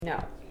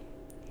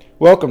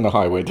Welcome to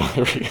Highway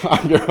Diary.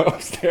 I'm your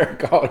host, Eric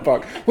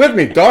Hollerbach. With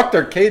me,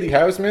 Dr. Catie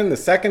Housman, the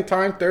second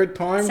time, third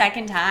time?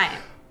 Second time.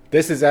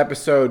 This is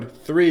episode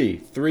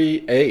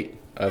 338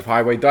 of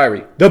Highway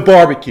Diary. The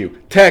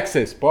barbecue.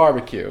 Texas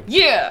barbecue.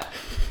 Yeah.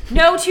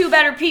 No two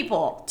better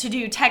people to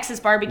do Texas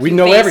barbecue We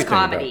know everything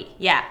comedy. about it.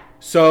 Yeah.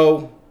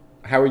 So,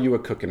 how are you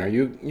at cooking? Are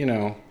you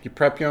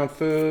prep your own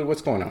food?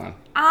 What's going on?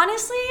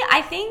 Honestly,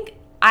 I think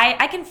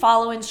I can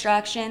follow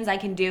instructions. I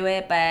can do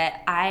it, but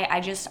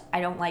I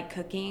don't like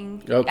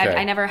cooking. Okay.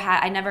 I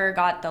never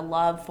got the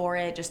love for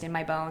it just in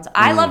my bones.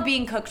 I love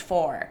being cooked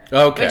for.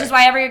 Okay. Which is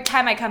why every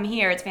time I come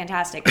here, it's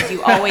fantastic because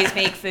you always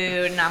make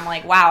food, and I'm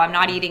like, wow, I'm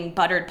not eating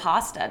buttered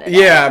pasta today.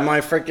 Yeah,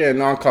 my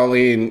freaking Aunt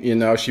Colleen,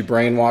 she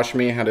brainwashed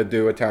me how to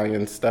do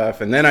Italian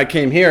stuff. And then I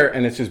came here,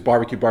 and it's just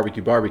barbecue,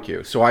 barbecue,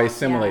 barbecue. So I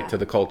assimilate to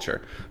the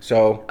culture.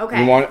 So,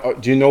 okay.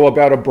 Do you know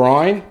about a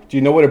brine? Do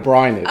you know what a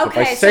brine is?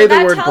 Okay, if I say so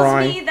the word that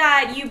brine, tells me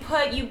that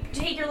you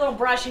take your little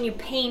brush and you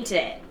paint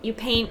it. You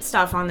paint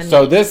stuff on the meat.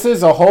 So this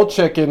is a whole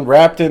chicken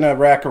wrapped in a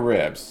rack of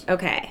ribs.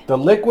 Okay. The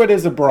liquid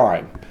is a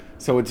brine.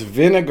 So it's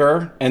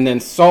vinegar and then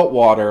salt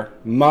water,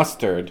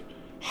 mustard,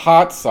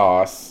 hot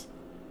sauce,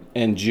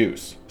 and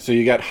juice. So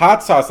you got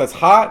hot sauce that's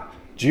hot,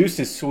 juice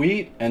is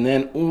sweet, and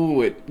then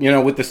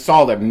with the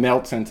salt that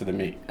melts into the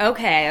meat.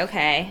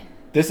 Okay.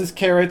 This is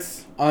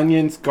carrots,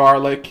 onions,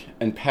 garlic,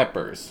 and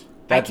peppers.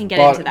 I can get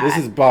into that. This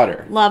is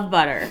butter. Love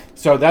butter.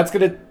 So that's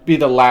going to be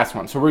the last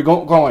one. So we're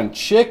going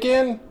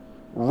chicken,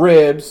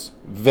 ribs,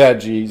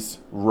 veggies,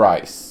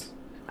 rice.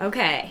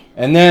 Okay.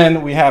 And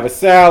then we have a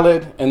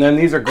salad, and then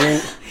these are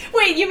green.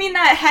 Wait, you mean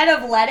that head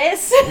of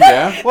lettuce?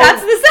 Yeah. Well,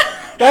 that's the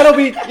salad. That'll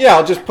be,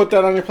 I'll just put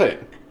that on your plate.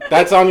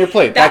 That's on your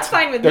plate. That's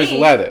fine with There's me.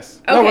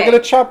 lettuce. Okay. No, we're going to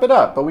chop it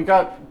up, but we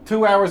got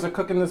 2 hours of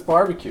cooking this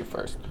barbecue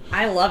first.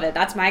 I love it.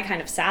 That's my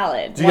kind of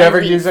salad. Do you ever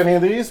use any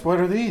of these?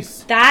 What are these?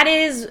 Is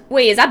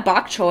that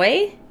bok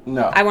choy?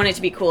 No. I want it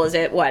to be cool. Is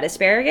it what,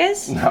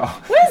 asparagus? No.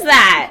 What is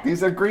that?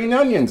 These are green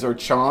onions or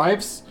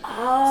chives.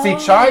 Oh.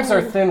 See, chives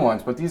are thin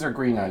ones, but these are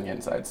green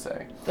onions, I'd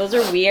say. Those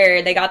are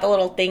weird. They got the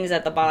little things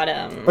at the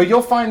bottom. But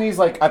you'll find these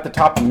at the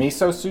top of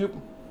miso soup.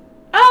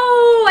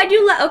 Oh, I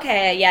do.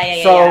 Okay,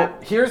 yeah. So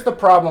here's the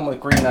problem with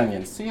green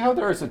onions. See how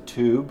there is a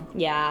tube?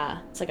 Yeah,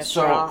 it's like a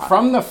straw. So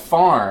from the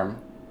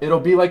farm, it'll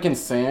be like in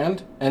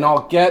sand, and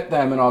I'll get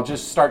them and I'll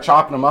just start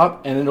chopping them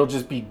up, and it'll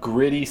just be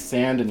gritty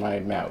sand in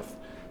my mouth.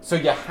 So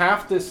you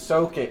have to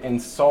soak it in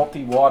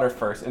salty water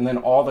first, and then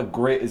all the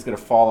grit is going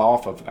to fall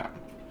off of them.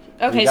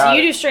 Okay, so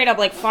you do straight up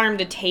like farm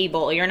to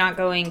table. You're not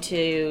going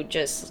to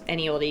just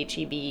any old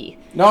HEB.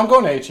 No, I'm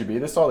going to HEB.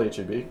 This is all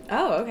HEB.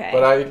 Oh, okay.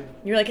 But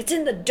you're like, it's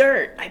in the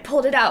dirt. I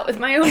pulled it out with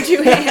my own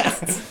 2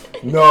 hands.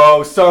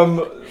 No,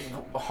 some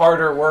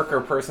harder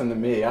worker person than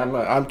me.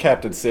 I'm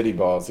Captain City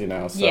Balls, So.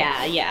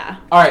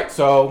 Yeah. All right,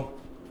 so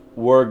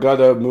we're going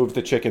to move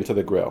the chicken to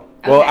the grill.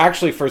 Okay. Well,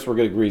 actually, first we're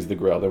going to grease the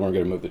grill, then we're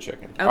going to move the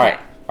chicken. Okay. All right,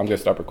 I'm going to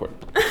stop recording.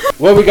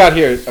 What we got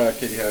here,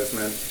 Catie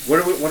Housman?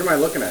 What am I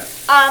looking at?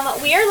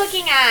 We are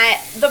looking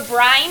at the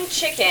brine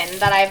chicken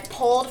that I've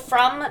pulled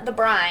from the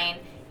brine,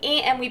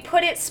 and we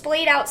put it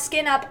splayed out,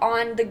 skin up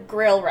on the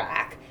grill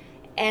rack.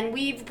 And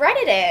we've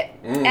breaded it,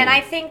 and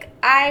I think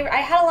I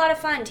had a lot of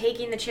fun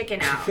taking the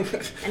chicken out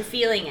and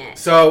feeling it.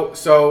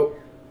 So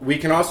we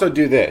can also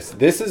do this.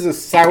 This is a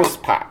sauce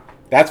pot.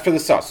 That's for the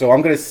sauce. So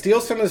I'm going to steal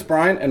some of this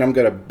brine, and I'm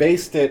going to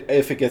baste it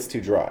if it gets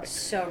too dry.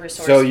 So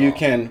resourceful. So you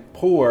can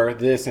pour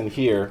this in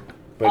here,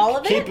 but all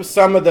of keep it?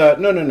 some of the...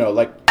 No,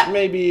 like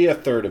maybe a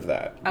third of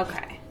that.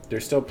 Okay.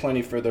 There's still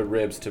plenty for the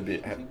ribs to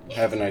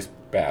have a nice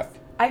bath.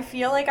 I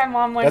feel like I'm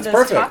on one That's of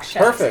those perfect. talk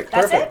shows. Perfect.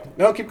 That's it?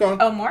 No, keep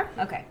going. Oh, more?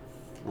 Okay.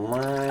 Oh,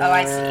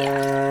 I see,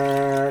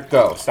 yeah.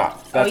 Go,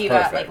 stop. That's you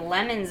perfect. got like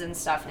lemons and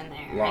stuff in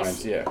there.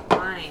 Limes, yeah.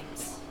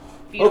 Limes.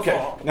 Beautiful.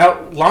 Okay.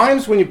 Now,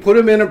 limes, when you put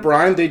them in a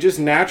brine, they just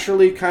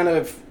naturally kind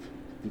of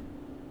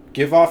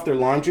give off their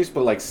lime juice,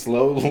 but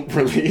slow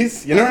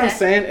release. You know what I'm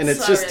saying? And it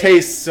just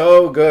tastes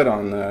so good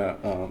on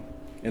the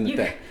in the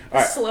thing. All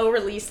right. Slow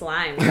release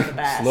limes are the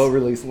best. Slow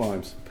release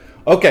limes.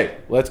 Okay,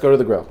 let's go to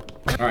the grill.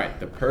 All right,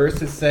 the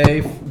purse is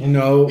safe. We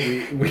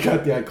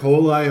got the E.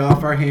 coli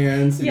off our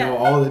hands.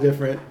 All the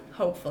different.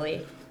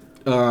 Hopefully.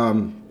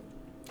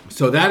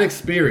 So that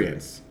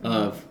experience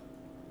of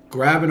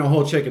grabbing a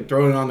whole chicken,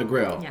 throwing it on the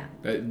grill. Yeah.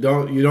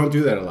 You don't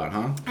do that a lot,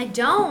 huh? I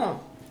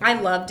don't. I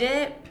loved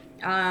it.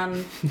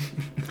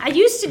 I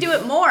used to do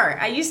it more.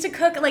 I used to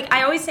cook,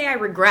 I always say I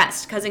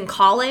regressed, because in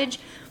college,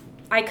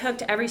 I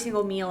cooked every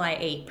single meal I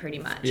ate, pretty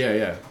much.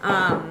 Yeah.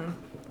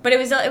 But it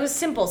was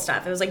simple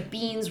stuff. It was like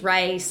beans,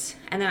 rice,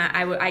 and then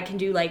I can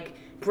do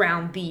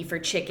ground beef or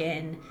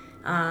chicken.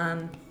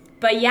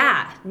 But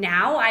yeah,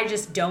 now I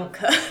just don't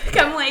cook.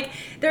 I'm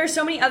there are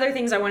so many other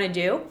things I want to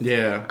do.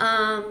 Yeah.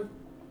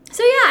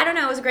 So yeah, I don't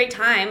know. It was a great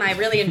time. I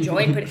really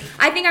enjoyed putting.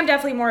 I think I'm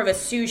definitely more of a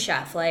sous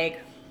chef.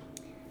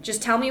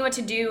 Just tell me what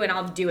to do and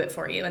I'll do it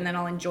for you, and then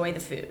I'll enjoy the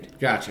food.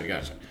 Gotcha.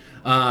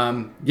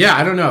 Yeah,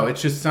 I don't know.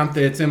 It's just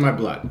something. It's in my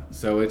blood.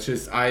 So it's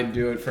just I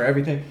do it for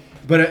everything.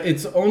 But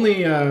it's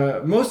only,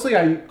 mostly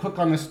I cook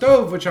on the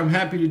stove, which I'm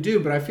happy to do,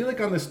 but I feel like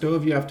on the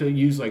stove you have to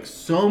use like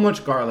so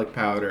much garlic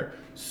powder,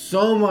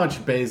 so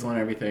much basil and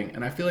everything.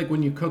 And I feel like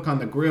when you cook on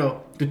the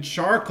grill, the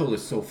charcoal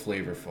is so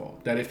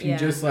flavorful that if you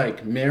just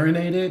like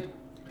marinate it,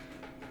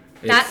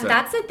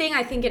 that's the thing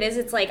I think it is.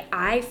 It's like,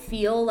 I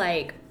feel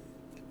like,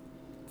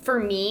 for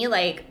me,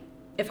 like,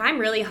 if I'm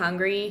really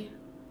hungry,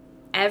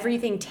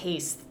 everything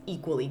tastes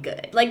equally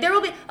good. Like, there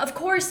will be, of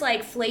course,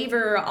 like,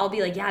 flavor, I'll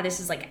be like, yeah, this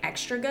is, like,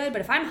 extra good.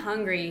 But if I'm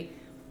hungry,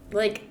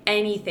 like,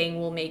 anything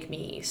will make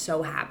me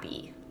so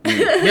happy.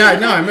 Yeah,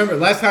 no, I remember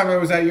last time I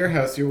was at your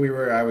house,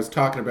 I was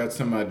talking about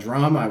some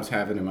drama I was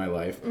having in my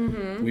life.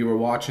 Mm-hmm. We were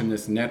watching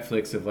this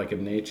Netflix of, like, a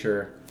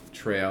nature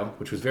trail,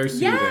 which was very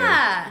soothing.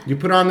 Yeah. You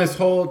put on this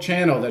whole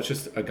channel that's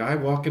just a guy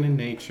walking in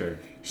nature.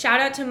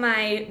 Shout out to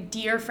my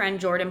dear friend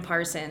Jordan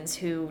Parsons,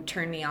 who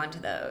turned me on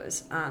to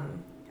those.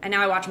 And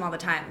now I watch them all the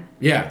time.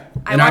 Yeah.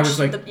 I was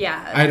like,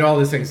 I had all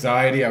this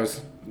anxiety I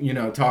was,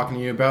 talking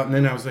to you about, and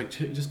then I was like,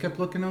 just kept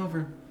looking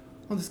over.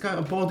 Oh, this guy,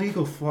 a bald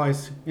eagle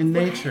flies in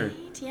nature.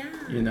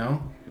 Yeah.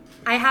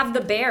 I have the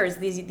bears,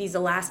 these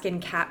Alaskan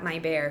katmai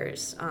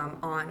bears,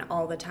 on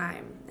all the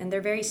time, and they're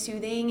very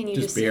soothing. And you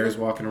just bears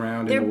walking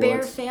around. They're in the bear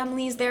woods.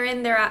 families. They're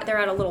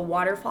at a little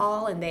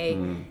waterfall, and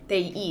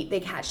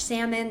they catch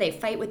salmon. They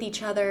fight with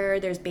each other.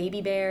 There's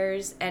baby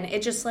bears, and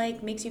it just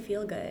like makes you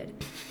feel good.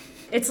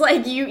 It's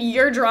like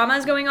your drama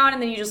is going on,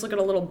 and then you just look at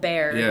a little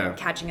bear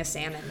catching a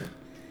salmon.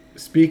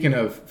 Speaking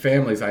of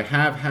families, I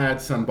have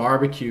had some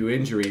barbecue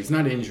injuries.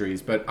 Not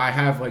injuries, but I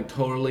have like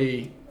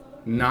totally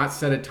not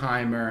set a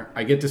timer.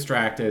 I get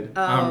distracted.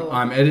 Oh.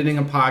 I'm editing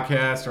a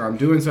podcast or I'm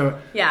doing something.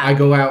 Yeah. I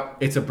go out,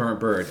 it's a burnt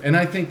bird. And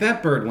I think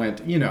that bird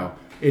went,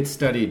 it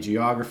studied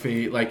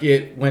geography. Like,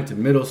 it went to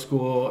middle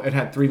school. It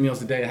had 3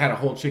 meals a day. It had a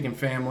whole chicken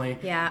family.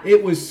 Yeah.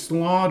 It was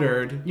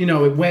slaughtered.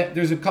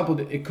 There's a couple,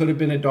 it could have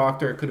been a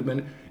doctor.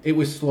 It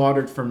was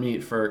slaughtered for meat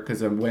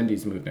because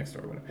Wendy's moved next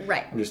door.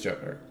 Right. I'm just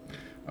joking.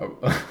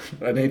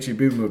 An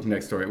H-E-B moved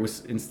next door. It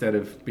was, instead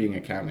of being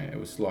a cabinet, it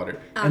was slaughtered.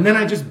 Uh-huh. And then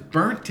I just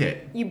burnt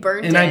it. You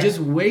burnt it. And I just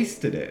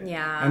wasted it.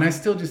 Yeah. And I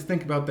still just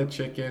think about that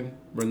chicken,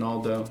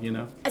 Ronaldo,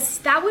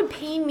 That would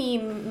pain me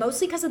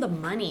mostly because of the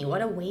money.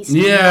 What a waste of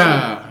money.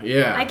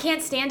 Yeah. I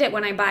can't stand it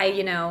when I buy,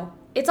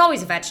 it's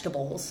always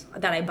vegetables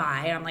that I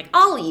buy. And I'm like,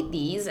 I'll eat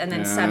these. And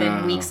then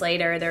 7 weeks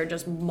later, they're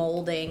just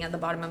molding at the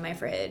bottom of my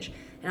fridge.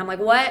 And I'm like,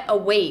 what a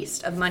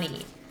waste of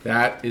money.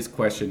 That is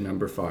question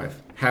number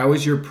 5. How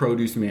is your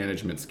produce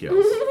management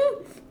skills?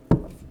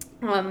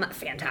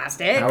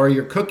 Fantastic. How are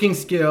your cooking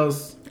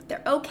skills?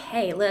 They're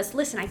okay, Liz.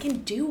 Listen, I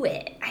can do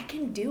it. I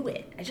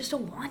just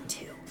don't want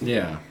to.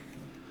 Yeah.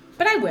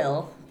 But I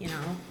will,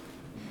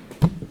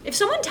 If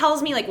someone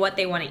tells me, like, what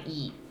they want to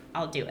eat,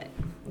 I'll do it,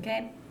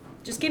 okay?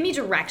 Just give me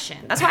direction.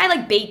 That's why I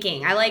like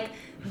baking. I like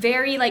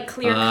very, like,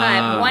 clear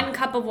cut. 1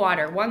 cup of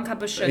water, 1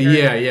 cup of sugar.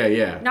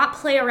 Yeah. Not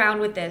play around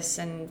with this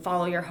and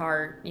follow your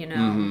heart,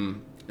 Mm-hmm.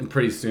 And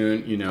pretty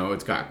soon,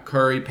 it's got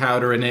curry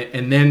powder in it,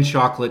 and then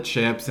chocolate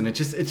chips, and it's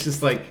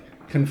just like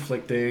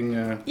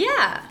conflicting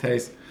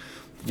taste.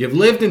 You've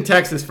lived in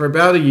Texas for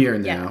about a year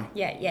now.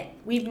 Yeah.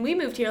 We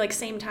moved here like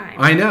same time.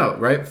 I know,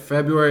 right?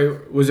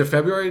 Was it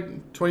February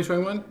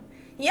 2021?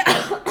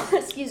 Yeah.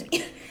 Excuse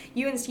me.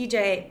 You and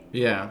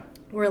CJ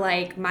were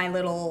like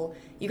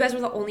you guys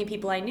were the only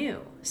people I knew.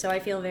 So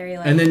I feel very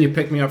like... And then you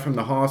picked me up from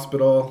the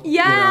hospital.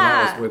 Yeah.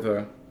 That was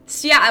with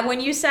So yeah, when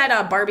you said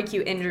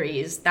barbecue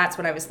injuries, that's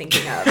what I was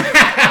thinking of.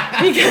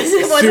 Because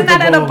wasn't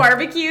that at a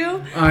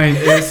barbecue?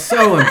 It's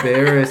so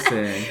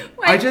embarrassing.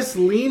 I just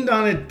leaned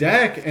on a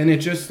deck and it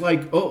just I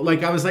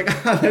was like,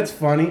 that's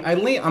funny.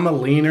 I'm a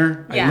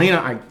leaner. Yeah.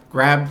 I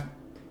grab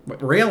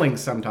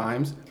railings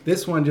sometimes.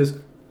 This one just...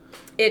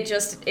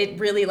 It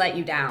really let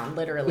you down,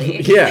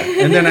 literally. Yeah,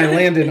 and then I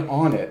landed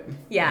on it.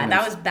 Yeah,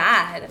 that was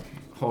bad.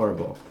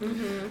 Horrible.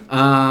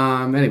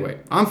 Mm-hmm. Anyway,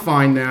 I'm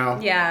fine now.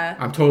 Yeah.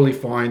 I'm totally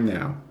fine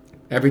now.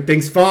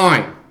 Everything's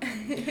fine.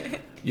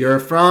 You were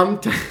from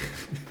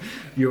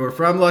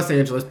Los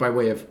Angeles by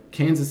way of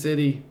Kansas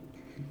City,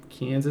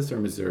 Kansas or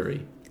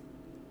Missouri?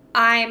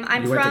 I'm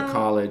you from... went to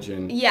college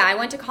and... Yeah, I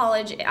went to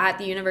college at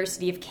the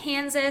University of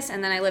Kansas,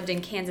 and then I lived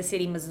in Kansas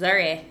City,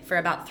 Missouri for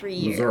about 3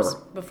 years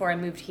before I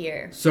moved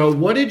here. So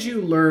what did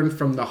you learn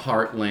from the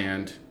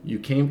heartland? You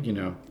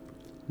came,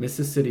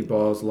 Mississippi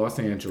Balls, Los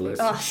Angeles,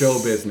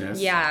 show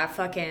business. Yeah,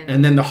 fucking...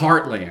 And then the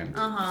heartland.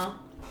 Uh-huh.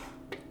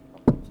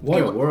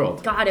 What a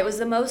world. God, it was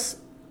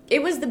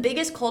the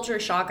biggest culture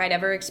shock I'd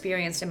ever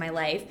experienced in my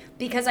life,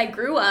 because I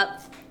grew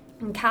up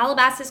in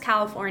Calabasas,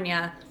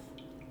 California,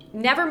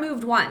 never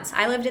moved once.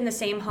 I lived in the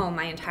same home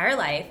my entire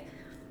life,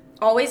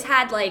 always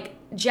had,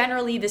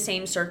 generally the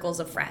same circles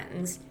of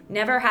friends,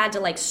 never had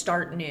to,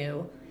 start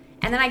new.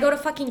 And then I go to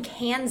fucking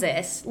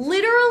Kansas.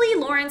 Literally,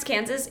 Lawrence,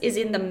 Kansas is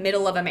in the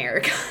middle of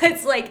America.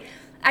 It's like,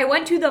 I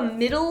went to the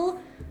middle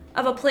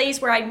of a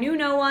place where I knew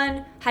no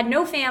one, had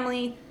no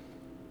family,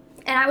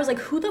 and I was like,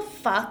 who the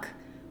fuck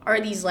are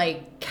these,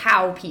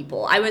 cow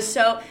people?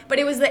 But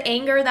it was the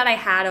anger that I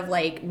had of,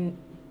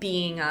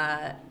 being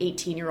a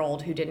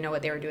 18-year-old who didn't know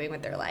what they were doing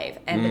with their life.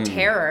 And the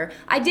terror.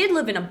 I did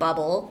live in a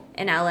bubble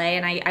in LA,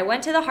 and I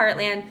went to the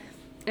Heartland,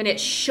 and it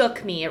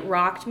shook me. It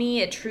rocked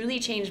me. It truly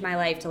changed my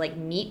life to, like,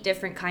 meet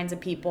different kinds of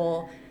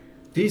people.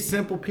 These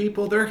simple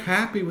people, they're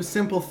happy with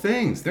simple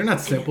things. They're not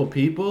simple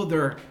people.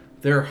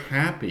 They're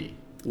happy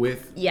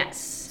with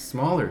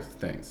smaller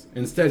things.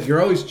 Instead,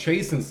 you're always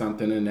chasing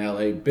something in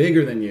LA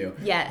bigger than you.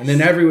 Yes. And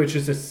then everywhere it's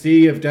just a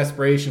sea of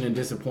desperation and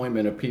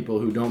disappointment of people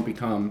who don't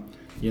become,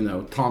 you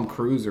know, Tom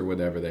Cruise or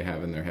whatever they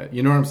have in their head.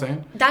 You know what I'm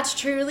saying? That's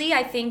truly,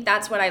 I think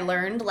that's what I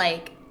learned.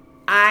 Like,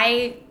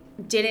 I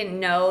didn't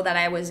know that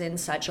I was in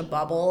such a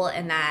bubble,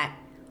 and that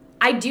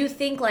I do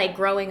think, like,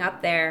 growing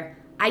up there,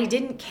 I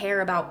didn't care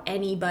about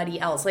anybody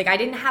else. Like, I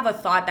didn't have a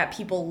thought that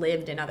people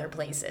lived in other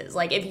places.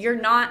 Like, if you're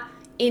not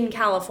in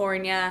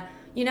California,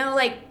 you know,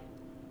 like,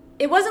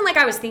 it wasn't like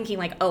I was thinking,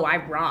 like, oh, I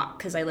rock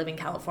because I live in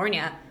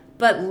California.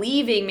 But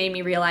leaving made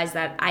me realize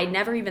that I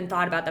never even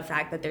thought about the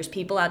fact that there's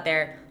people out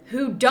there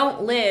who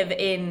don't live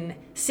in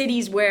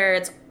cities where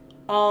it's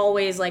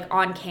always, like,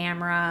 on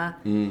camera.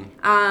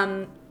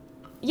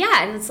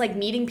 Yeah, and it's like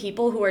meeting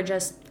people who are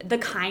just, the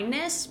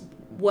kindness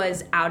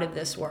was out of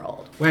this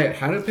world. Wait,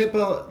 how do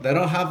people, they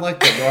don't have, like,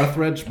 the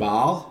Northridge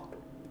Mall?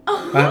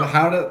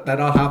 How do they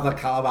don't have the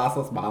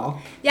Calabasas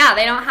Mall? Yeah,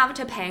 they don't have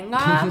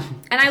Topanga.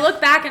 And I look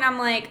back and I'm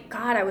like,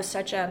 God, I was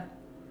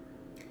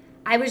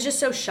just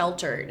so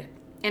sheltered.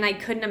 And I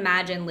couldn't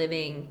imagine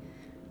living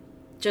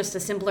just a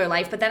simpler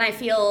life. But then I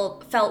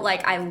felt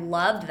like I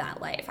loved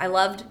that life. I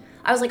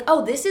was like,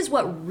 oh, this is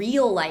what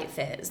real life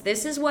is.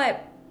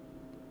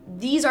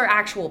 These are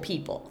actual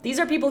people. These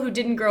are people who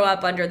didn't grow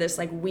up under this,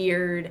 like,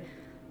 weird,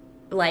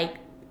 like,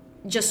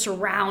 just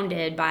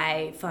surrounded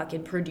by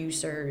fucking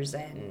producers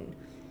and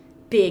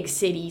big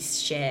city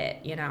shit,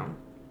 you know.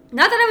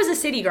 Not that I was a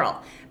city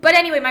girl. But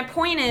anyway, my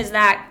point is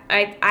that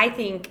I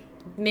think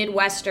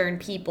Midwestern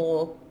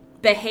people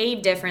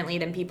behave differently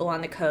than people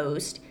on the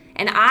coast.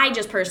 And I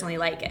just personally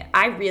like it.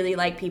 I really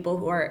like people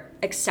who are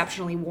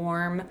exceptionally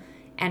warm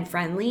and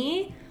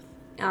friendly.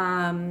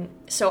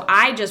 So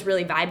I just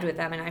really vibed with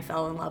them, and I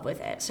fell in love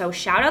with it. So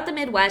shout out the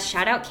Midwest,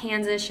 shout out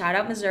Kansas, shout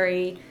out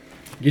Missouri.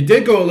 You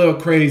did go a little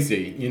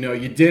crazy. You know,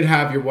 you did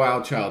have your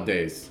wild child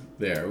days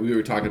there. We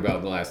were talking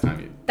about the last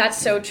time you... That's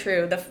so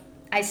true.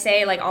 I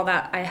say, like, all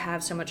that, I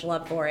have so much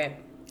love for it.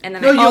 And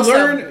then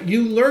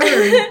you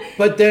learn,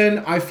 but then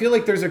I feel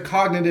like there's a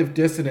cognitive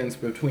dissonance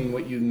between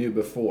what you knew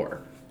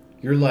before.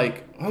 You're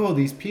like, oh,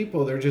 these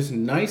people, they're just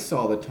nice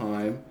all the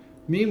time.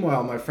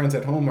 Meanwhile, my friends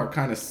at home are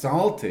kind of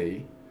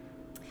salty.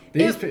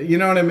 You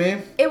know what I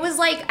mean? It was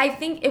like, I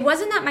think, it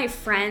wasn't that my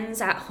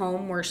friends at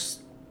home were...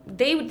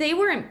 They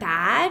weren't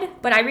bad,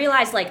 but I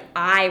realized, like,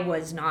 I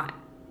was not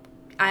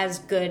as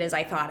good as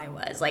I thought I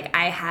was. Like,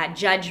 I had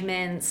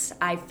judgments.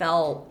 I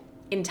felt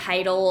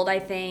entitled, I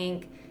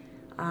think.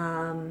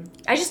 I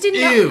just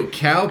didn't know. Ew,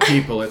 cow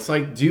people. It's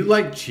like, do you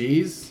like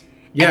cheese?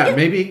 Yeah,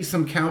 maybe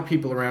some cow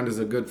people around is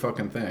a good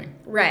fucking thing.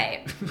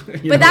 Right.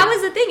 But that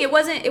was the thing. It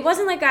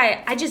wasn't like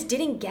I just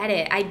didn't get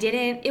it.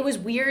 It was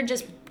weird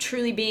just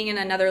truly being in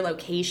another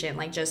location.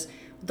 Like, just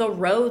the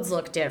roads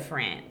look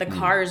different. The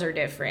cars are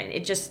different.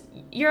 It just,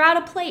 you're out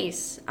of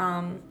place.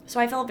 So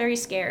I felt very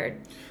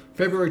scared.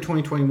 February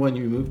 2021,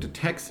 you moved to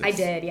Texas. I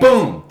did, yeah.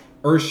 Boom!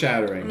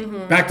 Earth-shattering.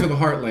 Mm-hmm. Back to the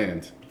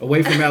heartland.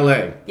 Away from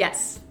LA.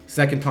 Yes.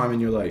 Second time in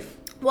your life.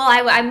 Well,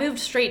 I moved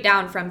straight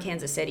down from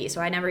Kansas City,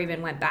 so I never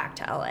even went back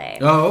to LA.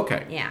 Oh,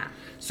 okay. Yeah.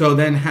 So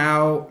then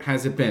how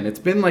has it been? It's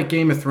been like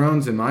Game of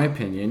Thrones, in my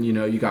opinion. You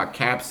know, you got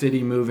Cap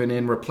City moving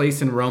in,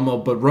 replacing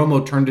Romo, but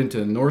Romo turned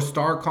into a North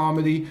Star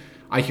comedy.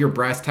 I hear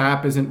Brass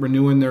Tap isn't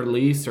renewing their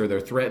lease, or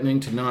they're threatening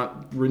to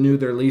not renew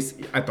their lease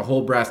at the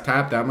whole Brass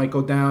Tap. That might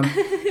go down.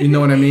 You know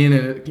what I mean?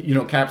 And, you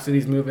know, Cap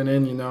City's moving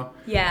in, you know?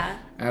 Yeah.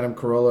 Adam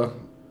Carolla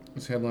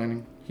is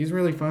headlining. He's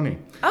really funny.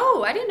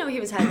 Oh, I didn't know he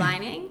was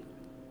headlining.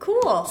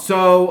 Cool.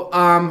 So,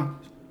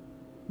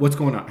 what's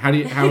going on? How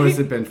has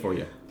it been for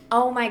you?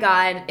 Oh my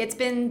God. It's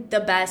been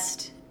the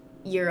best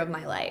year of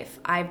my life.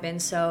 I've been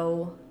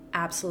so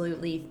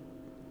absolutely...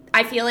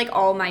 I feel like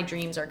all my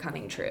dreams are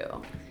coming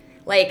true.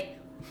 Like,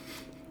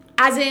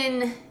 as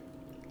in,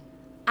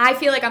 I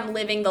feel like I'm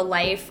living the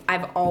life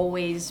I've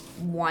always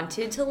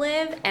wanted to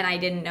live, and I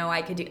didn't know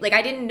I could do... Like,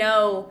 I didn't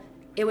know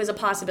it was a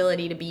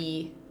possibility to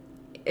be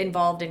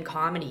involved in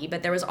comedy,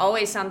 but there was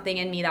always something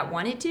in me that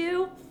wanted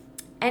to.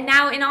 And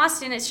now in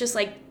Austin, it's just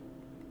like,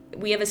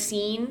 we have a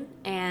scene,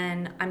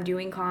 and I'm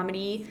doing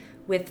comedy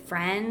with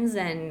friends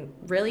and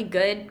really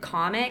good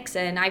comics,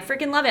 and I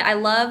freaking love it. I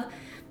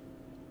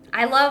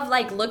love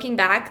like looking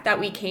back that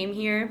we came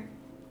here.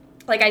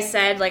 Like I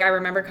said, like I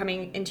remember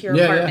coming into your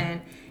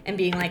apartment and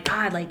being like,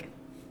 God, like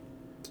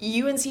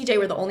you and CJ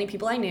were the only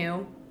people I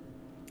knew,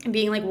 and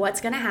being like,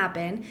 what's gonna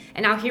happen?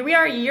 And now here we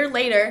are a year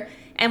later,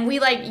 and we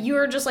like,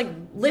 you're just like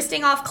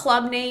listing off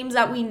club names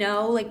that we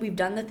know, like we've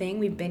done the thing,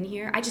 we've been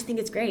here. I just think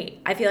it's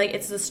great. I feel like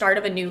it's the start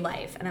of a new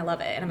life, and I love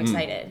it, and I'm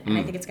excited, and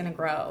I think it's gonna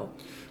grow.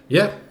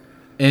 Yeah.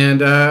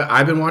 And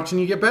I've been watching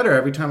you get better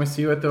every time I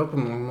see you at the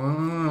open.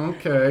 Oh,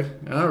 okay,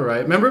 all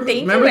right. Remember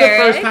the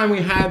first time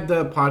we had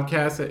the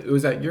podcast? It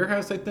was at your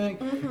house, I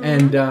think,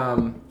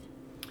 and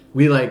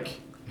we like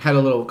had a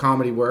little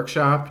comedy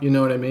workshop. You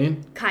know what I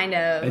mean? Kind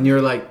of. And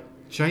you're like,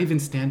 should I even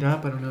stand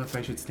up? I don't know if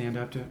I should stand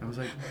up to it. I was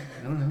like,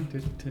 I don't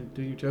know,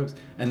 do your jokes.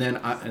 And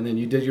then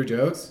you did your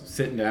jokes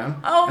sitting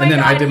down. Oh my God, and then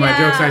I did my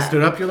jokes. I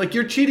stood up. You're like,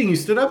 you're cheating. You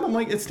stood up. I'm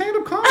like, it's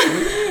stand-up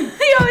comedy.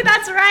 Yo,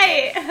 that's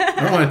right.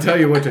 I don't want to tell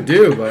you what to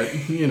do,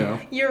 but you know.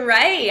 You're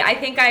right. I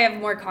think I have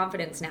more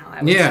confidence now.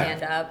 I would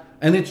stand up.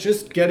 And it's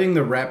just getting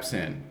the reps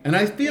in. And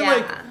I feel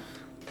like,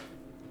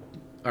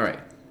 all right,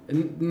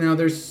 now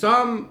there's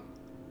some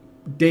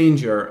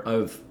danger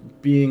of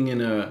being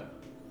in a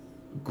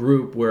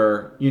group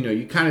where, you know,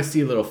 you kind of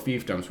see little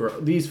fiefdoms where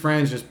these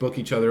friends just book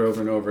each other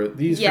over and over.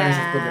 These friends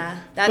just book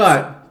it. That's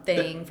a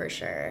thing for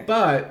sure.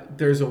 But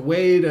there's a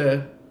way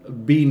to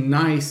be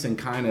nice and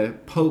kind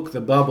of poke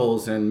the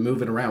bubbles and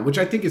move it around, which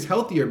I think is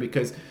healthier,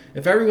 because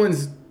if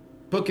everyone's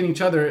booking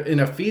each other in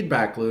a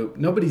feedback loop,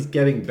 nobody's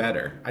getting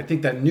better. I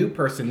think that new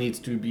person needs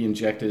to be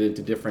injected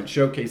into different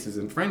showcases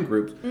and friend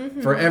groups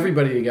for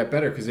everybody to get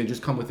better, because they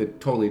just come with a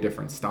totally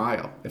different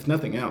style, if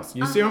nothing else.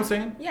 You see what I'm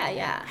saying?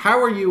 Yeah.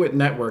 How are you at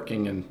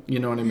networking, and you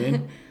know what I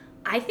mean?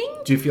 I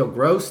think... Do you feel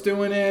gross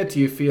doing it? Do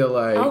you feel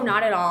like... Oh,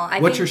 not at all.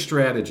 What's your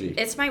strategy?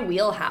 It's my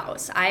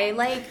wheelhouse.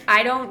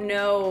 I don't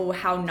know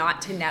how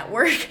not to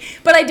network,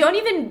 but I don't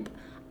even...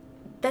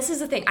 This is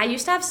the thing. I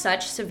used to have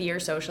such severe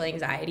social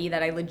anxiety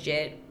that I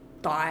legit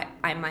thought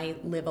I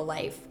might live a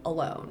life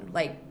alone.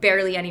 Like,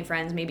 barely any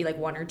friends, maybe like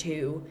one or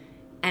two,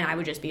 and I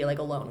would just be like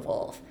a lone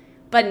wolf.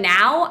 But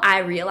now I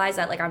realize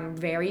that, like, I'm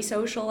very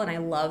social and I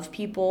love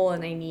people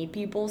and I need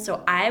people.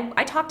 So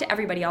I talk to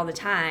everybody all the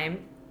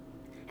time.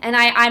 And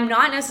I'm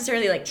not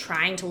necessarily like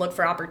trying to look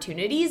for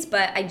opportunities,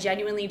 but I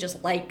genuinely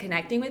just like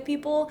connecting with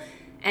people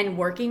and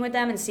working with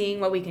them and seeing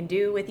what we can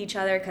do with each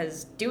other.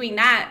 Because doing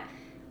that,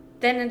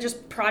 then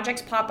just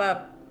projects pop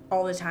up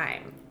all the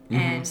time.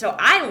 And so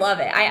I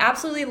love it. I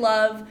absolutely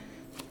love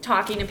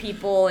talking to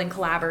people and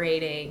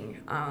collaborating.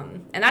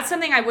 And that's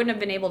something I wouldn't have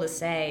been able to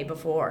say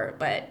before.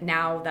 But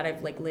now that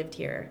I've like lived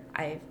here,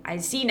 I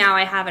see now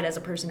I have it as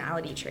a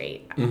personality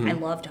trait. I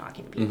love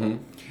talking to people.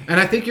 And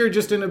I think you're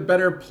just in a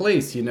better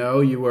place, you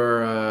know? You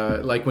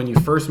were, like, when you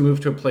first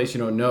moved to a place,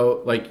 you don't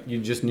know, like, you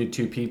just knew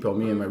two people,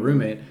 me and my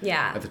roommate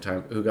at the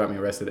time, who got me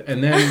arrested.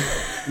 And then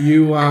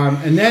you,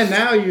 and then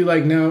now you,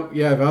 like, know,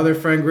 you have other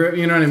friend group,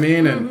 you know what I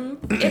mean? And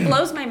it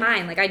blows my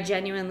mind. Like, I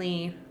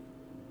genuinely...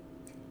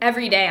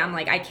 Every day, I'm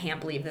like, I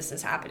can't believe this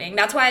is happening.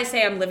 That's why I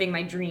say I'm living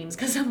my dreams,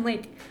 because I'm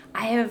like,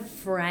 I have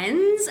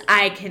friends.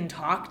 I can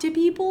talk to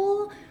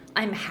people.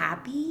 I'm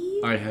happy.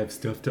 I have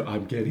stuff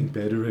I'm getting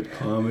better at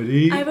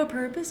comedy. I have a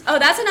purpose. Oh,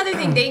 that's another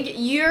thing.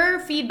 Your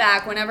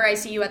feedback whenever I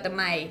see you at the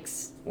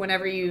mics,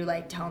 whenever you,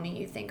 like, tell me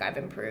you think I've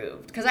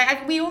improved. Because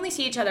we only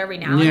see each other every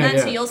now and then,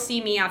 so you'll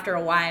see me after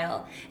a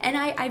while. And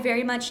I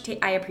very much,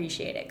 I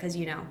appreciate it, because,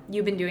 you know,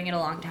 you've been doing it a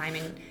long time,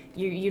 and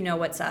you know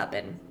what's up,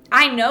 and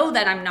I know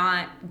that I'm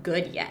not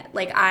good yet.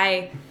 Like,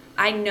 I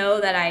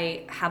know that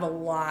I have a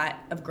lot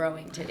of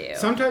growing to do.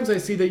 Sometimes I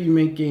see that you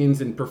make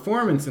gains in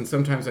performance, and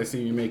sometimes I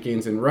see you make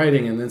gains in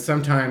writing, and then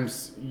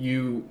sometimes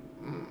you...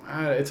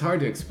 it's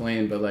hard to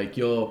explain, but, like,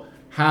 you'll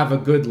have a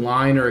good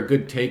line or a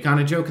good take on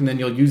a joke, and then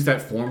you'll use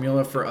that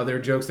formula for other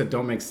jokes that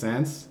don't make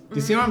sense. Do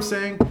you see what I'm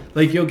saying?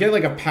 Like, you'll get,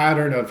 like, a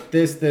pattern of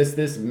this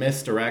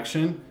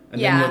misdirection, and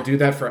then you'll do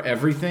that for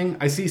everything.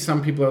 I see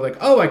some people are like,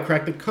 oh, I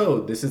cracked the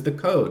code. This is the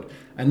code.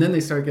 And then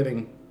they start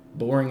getting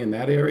boring in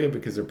that area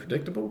because they're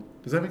predictable.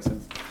 Does that make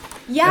sense?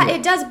 Yeah, anyway.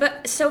 It does.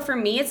 But so for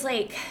me, it's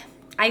like,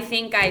 I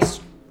think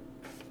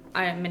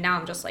I mean, now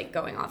I'm just like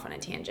going off on a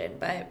tangent,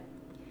 but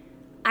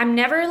I'm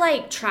never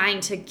like trying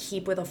to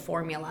keep with a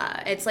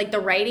formula. It's like the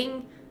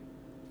writing,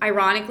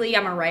 ironically,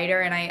 I'm a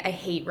writer and I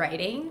hate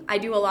writing. I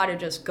do a lot of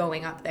just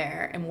going up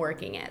there and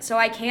working it. So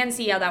I can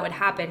see how that would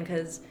happen,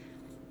 because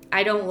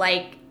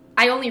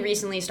I only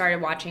recently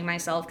started watching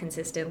myself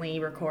consistently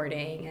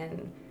recording,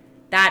 and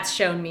that's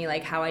shown me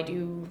like how I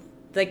do,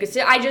 like,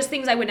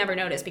 things I would never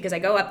notice, because I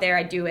go up there,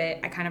 I do it,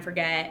 I kind of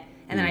forget,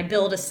 and then I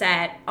build a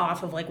set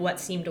off of like what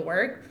seemed to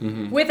work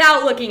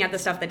without looking at the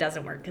stuff that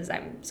doesn't work, because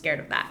I'm scared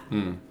of that.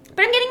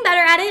 But I'm getting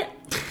better at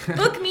it.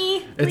 Book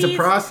me, please. It's a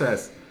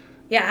process.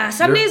 Yeah,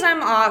 some days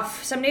I'm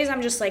off. Some days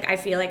I'm just like, I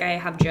feel like I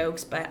have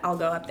jokes, but I'll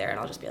go up there and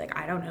I'll just be like,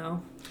 I don't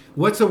know.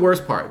 What's the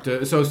worst part?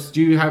 So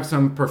do you have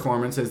some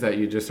performances that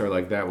you just are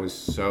like, that was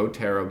so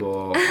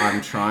terrible,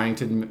 I'm trying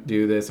to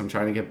do this, I'm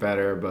trying to get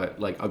better, but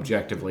like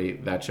objectively,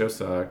 that show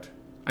sucked?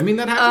 I mean,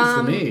 that happens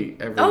to me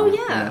every week.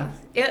 You know?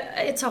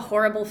 It's a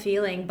horrible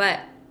feeling, but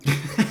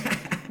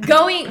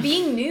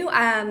being new,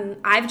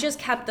 I've just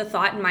kept the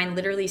thought in mind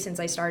literally since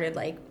I started,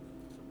 like,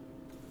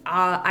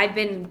 I've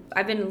been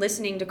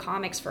listening to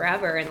comics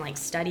forever and like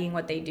studying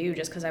what they do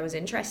just because I was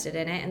interested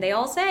in it, and they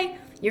all say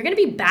you're gonna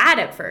be bad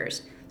at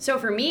first. So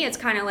for me, it's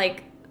kind of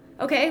like,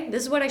 okay,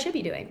 this is what I should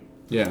be doing.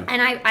 Yeah.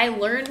 And I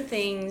learned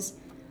things.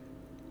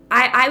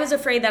 I was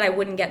afraid that I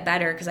wouldn't get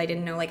better because I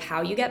didn't know like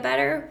how you get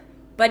better,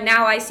 but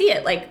now I see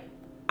it. Like,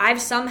 I've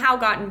somehow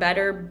gotten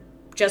better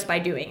just by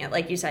doing it,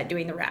 like you said,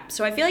 doing the reps.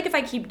 So I feel like if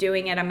I keep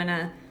doing it, I'm going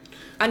to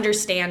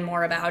understand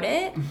more about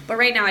it. But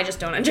right now, I just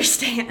don't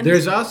understand.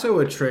 There's also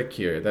a trick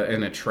here,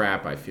 and a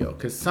trap, I feel.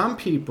 Because some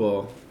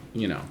people,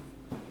 you know,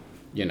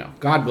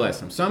 God bless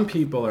them. Some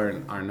people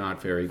are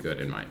not very good,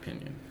 in my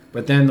opinion.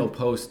 But then they'll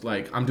post,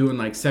 like, I'm doing,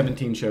 like,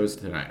 17 shows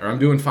tonight. Or I'm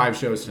doing 5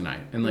 shows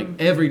tonight. And, like,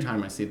 every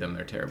time I see them,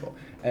 they're terrible.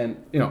 And,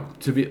 you know,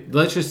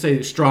 let's just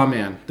say straw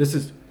man. This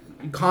is...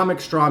 Comic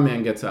straw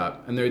man gets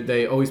up, and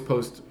they always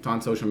post on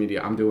social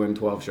media, I'm doing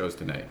 12 shows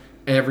tonight.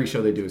 Every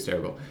show they do is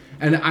terrible.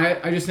 And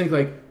I just think,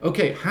 like,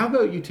 okay, how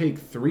about you take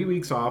 3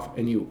 weeks off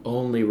and you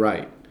only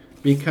write?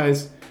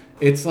 Because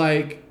it's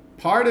like,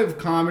 part of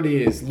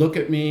comedy is look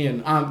at me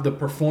and the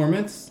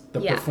performance,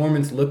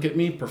 look at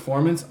me,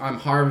 performance, I'm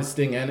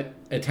harvesting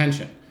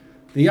attention.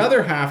 The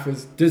other half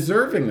is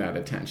deserving that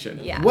attention.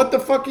 Yeah. What the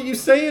fuck are you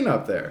saying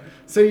up there?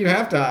 So you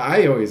have to,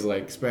 I always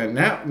like spend,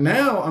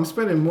 now I'm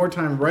spending more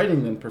time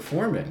writing than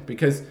performing.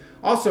 Because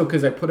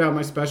I put out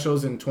my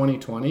specials in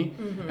 2020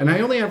 and I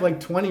only have like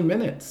 20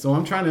 minutes. So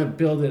I'm trying to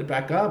build it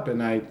back up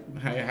and I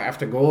have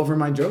to go over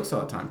my jokes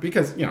all the time.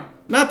 Because, you know,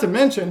 not to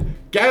mention,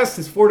 gas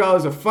is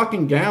 $4 a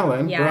fucking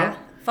gallon, yeah. bro.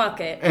 Fuck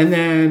it. And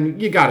then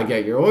you got to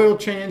get your oil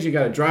changed. You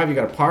got to drive. You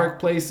got to park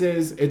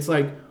places. It's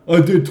like, I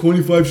did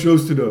 25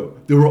 shows today.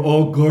 They were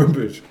all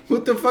garbage.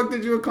 What the fuck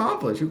did you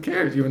accomplish? Who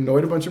cares? You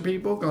annoyed a bunch of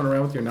people going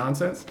around with your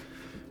nonsense?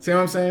 See what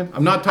I'm saying?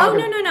 I'm not talking.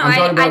 Oh, no. I'm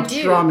talking about I do.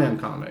 straw man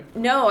comic.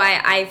 No,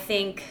 I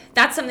think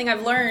that's something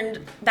I've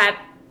learned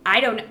that I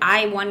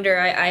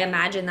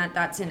imagine that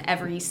that's in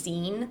every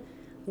scene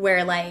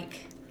where,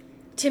 like,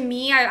 to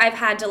me, I've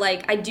had to,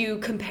 like, I do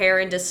compare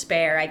and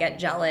despair. I get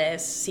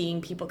jealous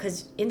seeing people,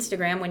 because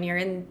Instagram, when you're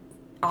in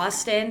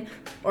Austin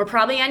or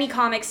probably any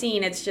comic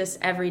scene, it's just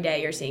every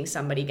day you're seeing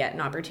somebody get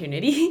an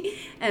opportunity.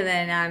 And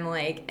then I'm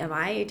like, am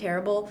I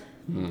terrible?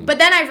 But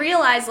then I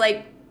realized,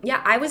 like,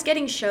 yeah, I was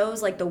getting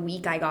shows like the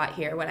week I got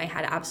here when I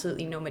had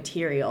absolutely no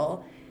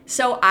material.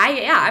 So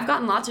I've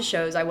gotten lots of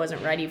shows I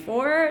wasn't ready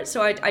for.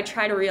 So I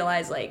try to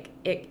realize, like,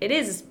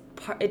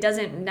 it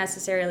doesn't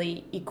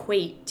necessarily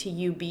equate to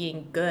you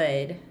being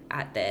good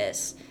at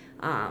this.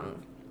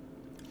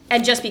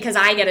 And just because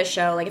I get a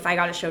show, like if I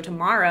got a show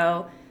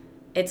tomorrow,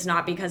 it's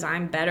not because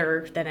I'm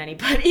better than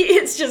anybody.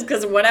 It's just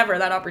because whatever,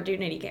 that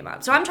opportunity came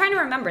up. So I'm trying to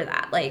remember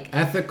that. Like,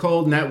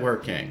 ethical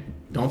networking.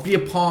 Don't be a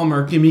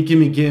Palmer,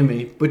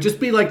 gimme. But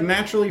just be, like,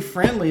 naturally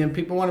friendly and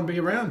people want to be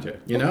around you,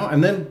 you know?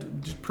 And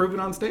then just prove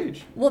it on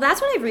stage. Well, that's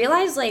what I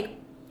realized. Like,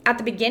 at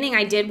the beginning,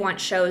 I did want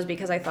shows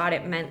because I thought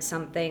it meant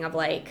something of,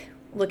 like,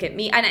 look at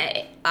me.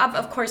 And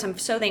of course, I'm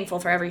so thankful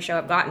for every show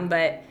I've gotten.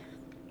 But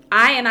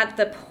I am at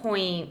the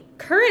point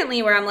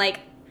currently where I'm like,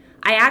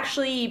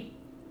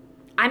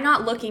 I'm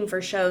not looking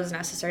for shows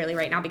necessarily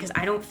right now because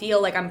I don't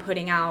feel like I'm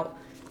putting out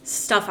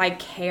stuff I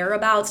care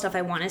about, stuff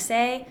I want to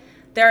say.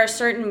 There are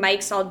certain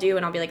mics I'll do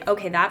and I'll be like,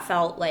 okay, that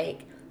felt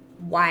like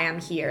why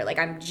I'm here. Like,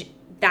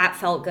 that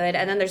felt good.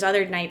 And then there's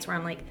other nights where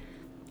I'm like,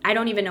 I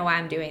don't even know why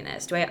I'm doing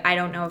this. I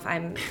don't know if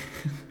I'm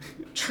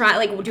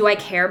do I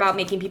care about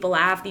making people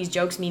laugh? These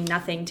jokes mean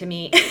nothing to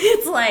me.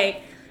 It's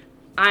like,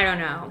 I don't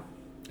know.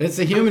 It's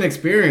a human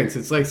experience.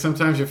 It's like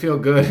sometimes you feel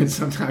good and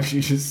sometimes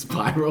you just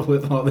spiral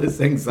with all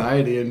this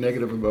anxiety and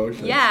negative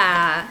emotions.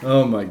 Yeah.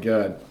 Oh my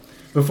God.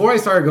 Before I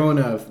started going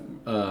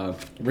to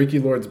Ricky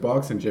Lord's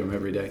boxing gym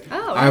every day,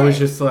 I was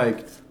just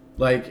I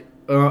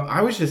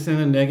was just in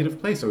a negative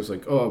place. I was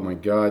like, oh my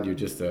God, you're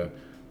just a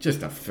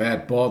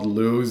fat, bald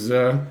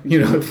loser.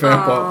 You know,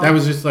 fat, bald. That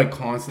was just like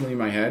constantly in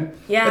my head.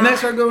 Yeah. And then I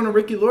started going to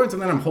Ricky Lord's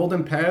and then I'm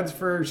holding pads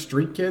for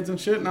street kids and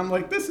shit. And I'm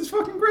like, this is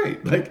fucking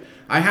great. Like,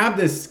 I have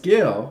this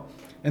skill.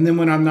 And then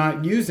when I'm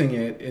not using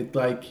it,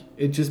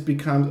 it just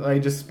becomes, I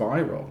just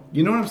spiral.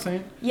 You know what I'm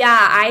saying? Yeah,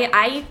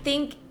 I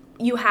think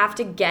you have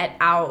to get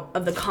out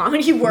of the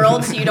comedy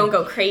world so you don't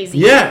go crazy.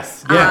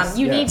 Yes.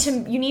 You need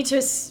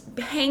to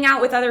hang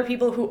out with other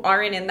people who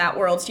aren't in that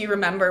world so you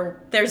remember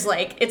there's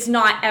it's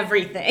not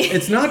everything.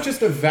 It's not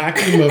just a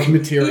vacuum of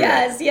material.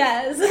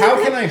 Yes.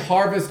 How can I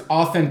harvest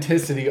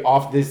authenticity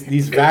off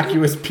these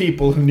vacuous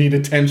people who need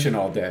attention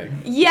all day?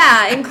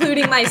 Yeah,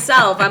 including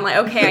myself. I'm like,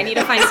 okay, I need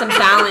to find some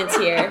balance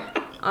here.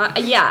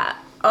 Yeah.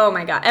 Oh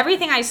my God.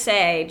 Everything I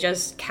say,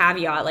 just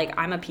caveat,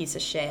 I'm a piece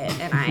of shit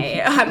and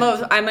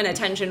I'm an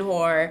attention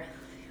whore.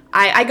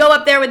 I go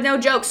up there with no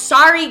jokes.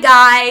 Sorry,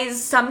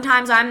 guys.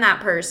 Sometimes I'm that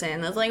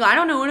person that's like, I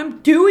don't know what I'm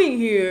doing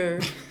here.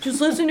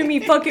 Just listen to me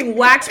fucking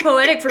wax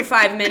poetic for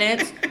 5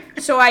 minutes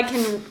so I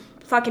can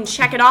fucking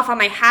check it off on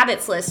my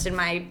habits list in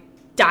my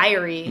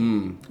diary.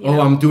 You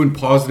know? I'm doing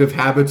positive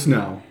habits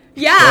now.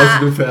 Yeah.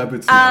 Positive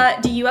habits now.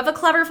 Do you have a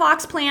Clever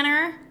Fox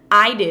planner?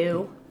 I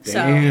do.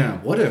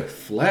 Damn, what a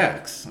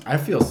flex. I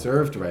feel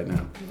served right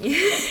now.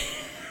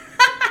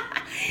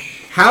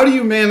 How do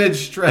you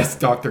manage stress,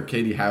 Dr.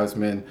 Catie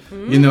Housman?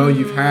 You know,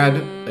 you've had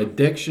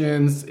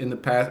addictions in the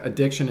past.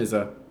 Addiction is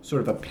a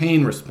sort of a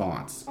pain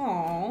response.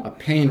 Aww. A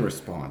pain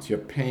response. You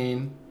have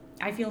pain.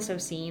 I feel so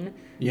seen.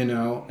 You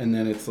know, and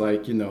then it's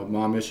like, you know,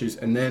 mom issues,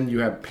 and then you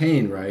have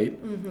pain, right?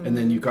 And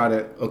then you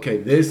gotta, okay,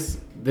 this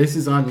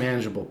is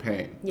unmanageable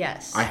pain.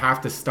 Yes. I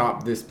have to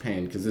stop this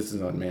pain because this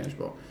is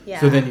unmanageable. Yeah.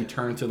 So then you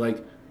turn to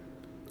like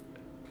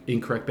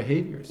incorrect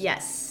behaviors.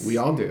 Yes. We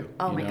all do.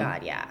 Oh my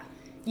God, yeah.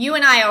 You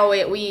and I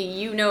always,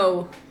 you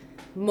know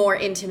more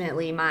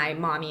intimately my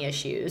mommy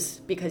issues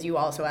because you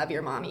also have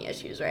your mommy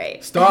issues,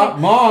 right? Stop,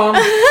 Mom!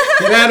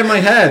 Get out of my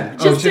head.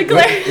 Just to clear.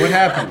 What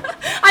happened?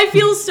 I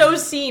feel so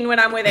seen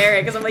when I'm with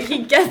Eric because I'm like, he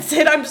gets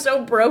it. I'm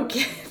so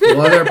broken.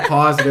 What are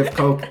positive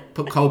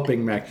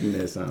coping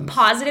mechanisms?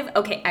 Positive,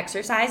 okay,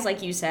 exercise,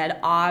 like you said,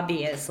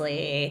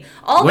 obviously.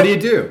 What do you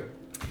do?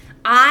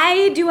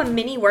 I do a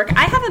mini work.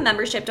 I have a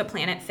membership to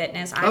Planet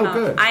Fitness.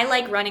 Good. I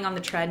like running on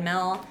the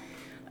treadmill.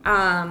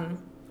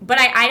 But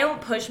I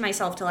don't push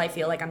myself till I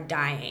feel like I'm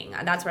dying.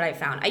 That's what I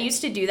found. I used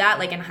to do that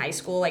like in high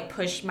school, like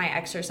push my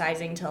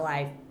exercising till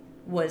I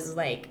was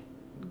like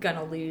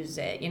gonna lose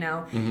it, you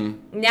know?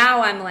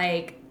 Now I'm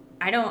like,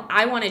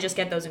 I want to just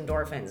get those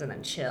endorphins and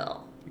then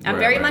chill. I'm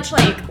very much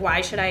like, why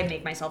should I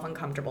make myself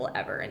uncomfortable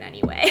ever in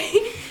any way?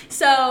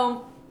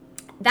 So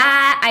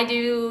that I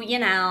do, you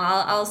know,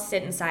 I'll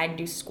sit inside and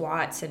do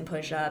squats and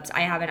push-ups.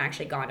 I haven't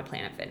actually gone to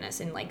Planet Fitness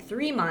in like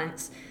 3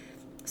 months.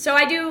 So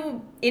I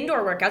do indoor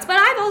workouts, but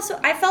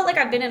I felt like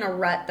I've been in a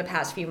rut the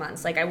past few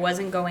months. Like I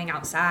wasn't going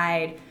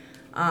outside.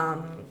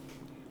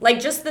 Like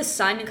just the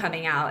sun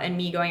coming out and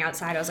me going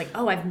outside, I was like,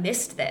 oh, I've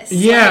missed this.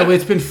 Yeah, like,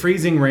 it's been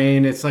freezing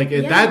rain. It's like,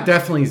 that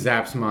definitely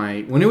zaps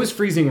when it was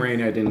freezing rain,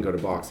 I didn't go to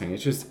boxing.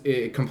 It's just,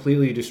 it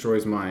completely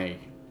destroys my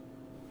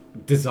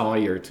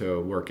desire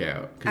to work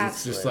out. Because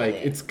it's just like,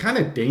 it's kind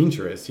of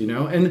dangerous, you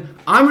know? And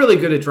I'm really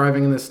good at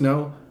driving in the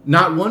snow.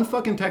 Not one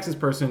fucking Texas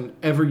person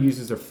ever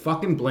uses their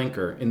fucking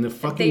blinker in the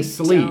fucking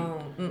sleet.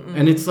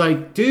 And it's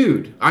like,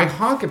 dude, I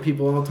honk at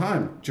people all the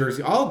time. I'll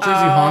Jersey honk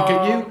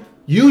at you.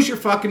 Use your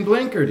fucking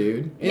blinker,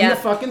 dude. In the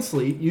fucking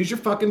sleet, use your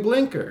fucking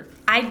blinker.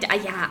 I'm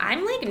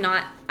like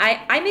not,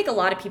 I make a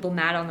lot of people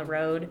mad on the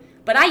road,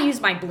 but I use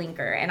my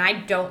blinker, and I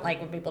don't like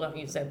when people don't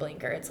use their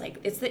blinker. It's like,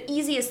 it's the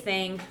easiest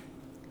thing.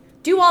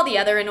 Do all the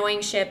other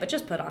annoying shit, but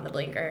just put on the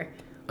blinker.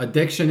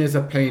 Addiction is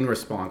a pain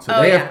response.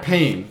 So they have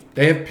pain.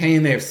 They have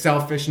pain. They have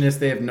selfishness.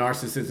 They have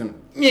narcissism.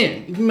 Yeah,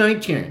 it's my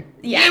turn.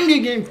 Yeah. I'm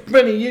getting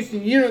funny.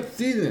 You don't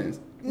see this.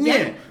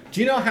 Yeah. Do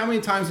you know how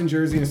many times in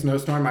Jersey in a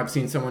snowstorm I've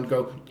seen someone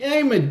go,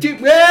 I'm a dick,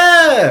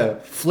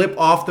 flip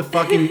off the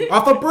fucking,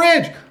 off a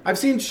bridge. I've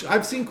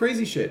seen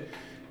crazy shit.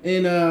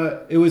 And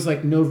it was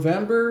like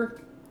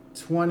November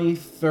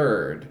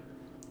 23rd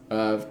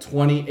of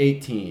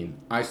 2018.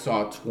 I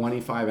saw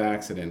 25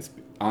 accidents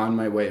on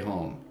my way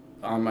home.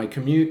 On my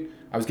commute,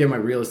 I was getting my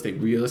real estate.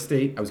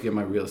 I was getting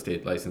my real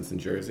estate license in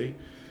Jersey.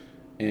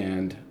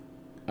 And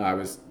I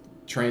was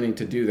training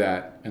to do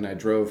that. And I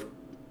drove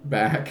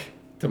back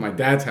to my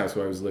dad's house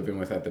who I was living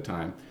with at the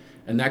time.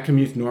 And that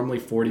commute's normally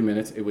 40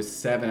 minutes. It was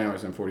 7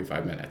 hours and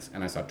 45 minutes.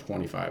 And I saw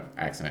 25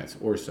 accidents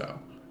or so.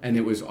 And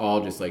it was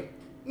all just like,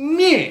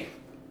 meh.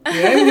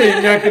 Yeah, I'm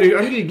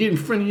gonna get in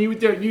front of you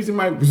without using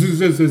my...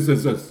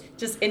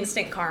 Just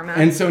instant karma.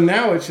 And so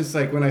now it's just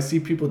like when I see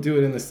people do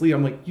it in the sleet,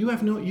 I'm like, you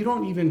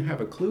don't even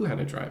have a clue how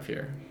to drive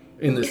here.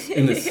 In the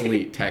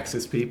sleet,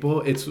 Texas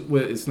people. It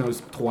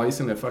snows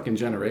twice in a fucking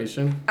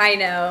generation. I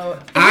know.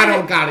 I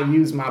don't gotta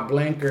use my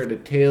blinker to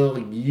tell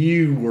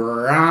you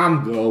where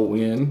I'm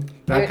going.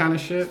 That kind of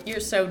shit.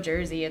 You're so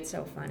Jersey. It's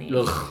so funny.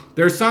 Ugh.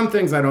 There's some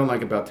things I don't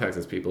like about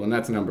Texas people, and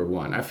that's number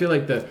one. I feel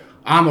like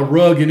I'm a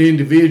rugged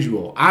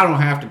individual. I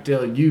don't have to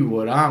tell you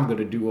what I'm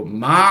gonna do with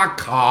my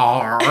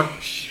car.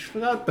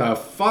 Shut the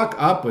fuck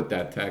up with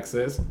that,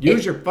 Texas.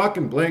 Use your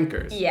fucking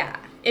blinkers. Yeah.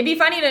 It'd be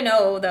funny to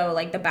know, though,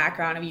 like, the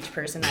background of each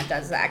person that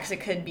does that, because it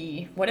could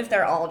be, what if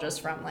they're all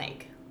just from,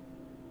 like,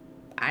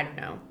 I don't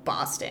know,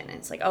 Boston?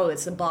 It's like, oh,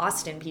 it's the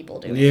Boston people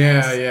doing this.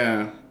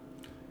 Yeah.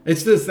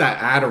 It's just that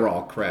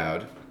Adderall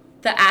crowd.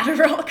 The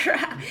Adderall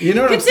crowd. You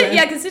know what I'm saying?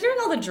 Yeah, considering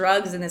all the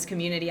drugs in this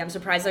community, I'm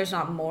surprised there's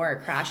not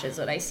more crashes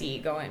that I see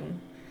going,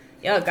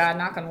 oh, God,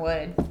 knock on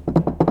wood.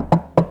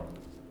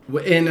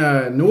 In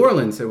New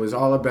Orleans, it was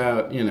all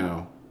about,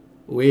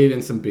 weed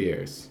and some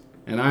beers.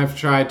 And I've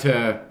tried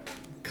to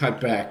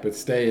cut back, but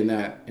stay in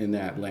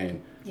that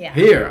lane. Yeah.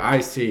 Here, I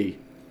see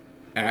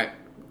at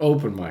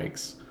open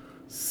mics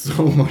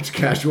so much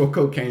casual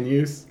cocaine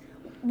use.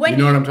 You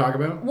know what I'm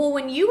talking about? Well,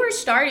 when you were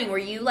starting, were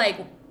you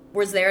like,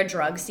 was there a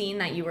drug scene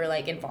that you were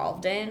like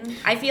involved in?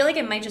 I feel like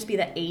it might just be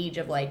the age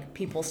of like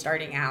people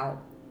starting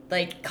out,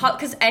 like,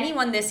 because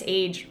anyone this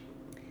age,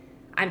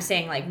 I'm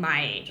saying like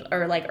my age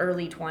or like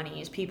early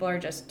 20s, people are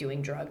just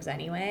doing drugs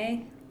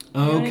anyway.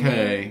 You know what I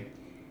mean?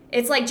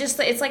 It's like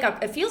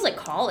it feels like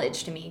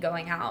college to me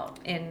going out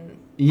in.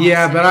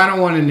 Yeah, but I don't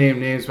want to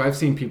name names. But I've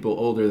seen people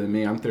older than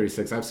me. I'm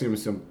 36. I've seen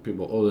some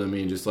people older than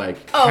me and just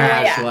like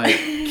like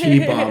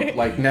key bump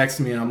like next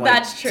to me. And I'm like,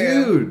 that's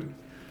true, dude.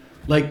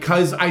 Like,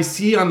 cause I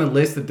see on the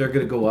list that they're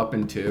gonna go up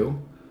in 2,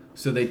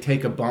 so they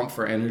take a bump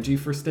for energy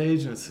for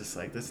stage, and it's just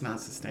like that's not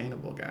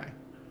sustainable, guy.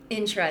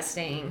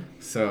 Interesting.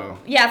 So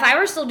yeah, if I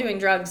were still doing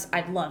drugs,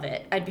 I'd love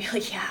it. I'd be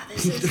like, yeah,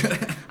 this is.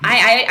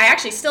 I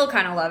actually still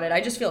kind of love it.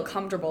 I just feel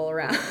comfortable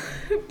around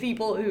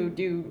people who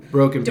do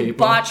broken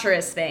people,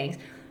 debaucherous things.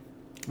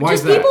 Why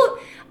just is that? People,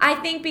 I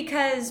think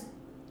because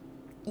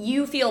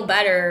you feel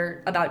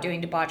better about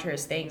doing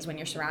debaucherous things when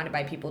you're surrounded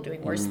by people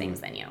doing worse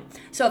things than you.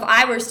 So if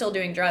I were still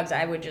doing drugs,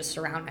 I would just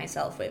surround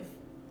myself with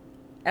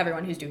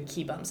everyone who's doing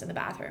key bumps in the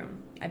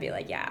bathroom. I'd be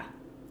like, yeah,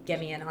 get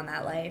me in on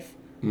that life.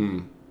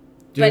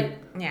 But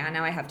yeah,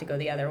 now I have to go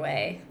the other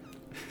way.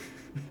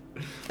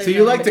 So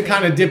you like to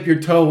kind of dip your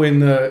toe in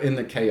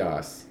the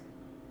chaos.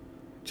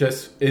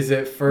 Just, is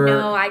it for...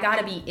 No, I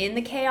gotta be in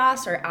the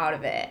chaos or out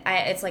of it.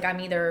 It's like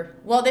I'm either...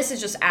 Well, this is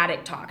just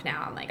addict talk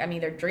now. I'm like, I'm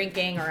either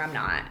drinking or I'm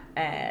not.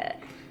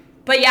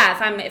 But yeah,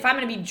 if I'm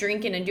gonna be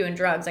drinking and doing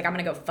drugs, like I'm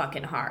gonna go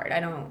fucking hard. I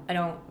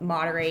don't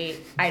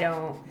moderate.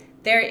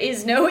 There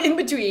is no in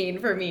between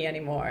for me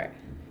anymore.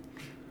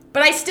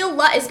 But I still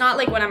it's not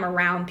like when I'm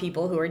around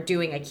people who are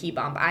doing a key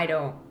bump, I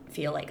don't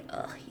feel like,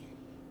 ugh,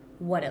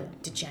 what a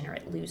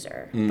degenerate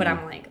loser. But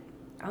I'm like,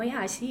 oh yeah,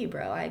 I see you,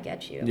 bro. I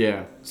get you.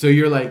 Yeah. So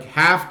you're like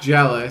half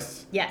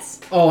jealous.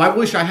 Yes. Oh, I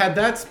wish I had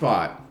that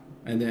spot.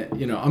 And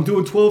then, I'm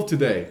doing 12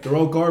 today. They're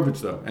all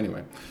garbage though.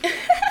 Anyway.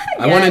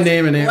 I want to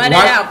name a name. Let it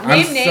out.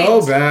 I'm Name so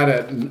names. bad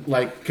at,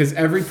 like, because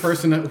every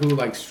person who,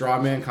 like, straw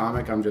man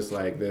comic, I'm just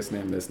like, this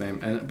name.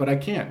 But I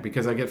can't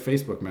because I get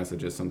Facebook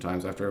messages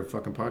sometimes after a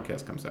fucking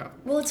podcast comes out.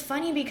 Well, it's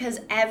funny because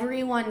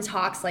everyone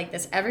talks like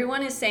this.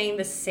 Everyone is saying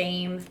the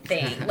same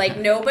thing. Like,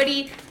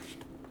 nobody...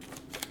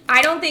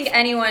 I don't think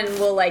anyone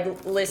will,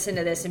 like, listen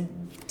to this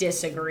and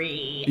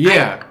disagree.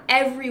 Yeah.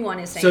 Everyone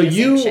is saying so the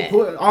same shit.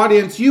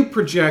 Audience, you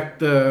project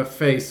the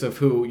face of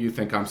who you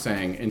think I'm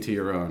saying into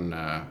your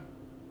own...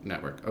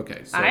 network.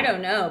 Okay. So. I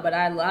don't know, but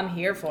I'm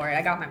here for it.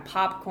 I got my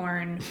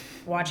popcorn,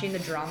 watching the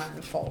drama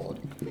unfold.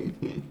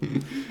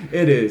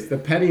 It is. The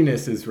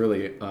pettiness is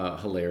really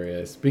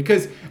hilarious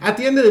because at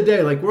the end of the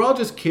day, like we're all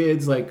just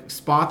kids. Like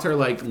spots are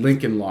like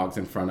Lincoln logs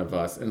in front of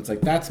us, and it's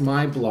like that's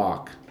my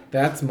block.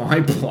 That's my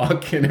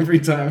block. And every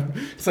time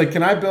it's like,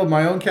 can I build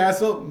my own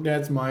castle?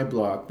 That's my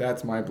block.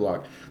 That's my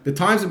block. The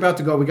time's about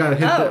to go. We gotta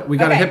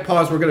hit. Hit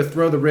pause. We're gonna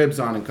throw the ribs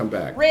on and come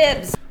back.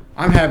 Ribs.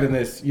 I'm having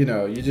this, you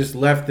just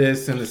left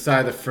this in the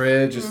side of the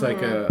fridge, just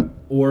like a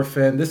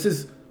orphan. This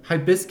is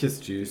hibiscus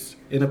juice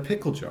in a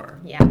pickle jar.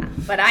 Yeah,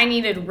 but I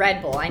needed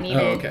Red Bull. I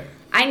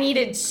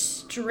needed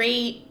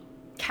straight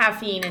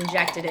caffeine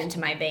injected into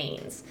my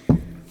veins.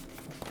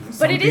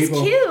 But it is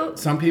cute.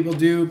 Some people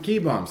do key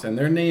bumps, and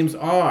their names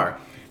are.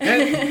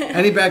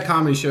 Any bad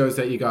comedy shows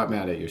that you got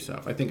mad at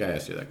yourself? I think I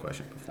asked you that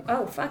question before.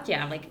 Oh, fuck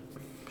yeah. Like,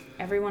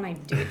 everyone I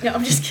do. No,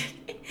 I'm just kidding.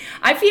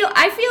 I feel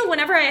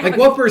whenever I have like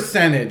what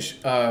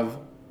percentage of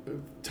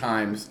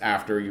times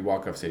after you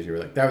walk off stage you were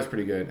like that was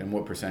pretty good, and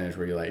what percentage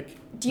were you like?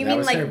 Do you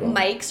mean like terrible?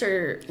 mics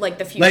or like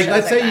the few? Like shows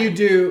let's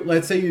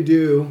say you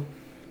do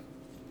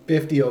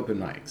 50 open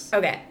mics.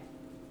 Okay.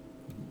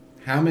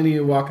 How many are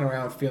you walking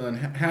around feeling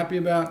happy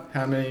about?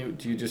 How many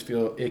do you just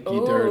feel icky,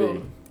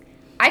 dirty?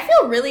 I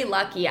feel really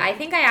lucky. I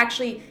think I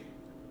actually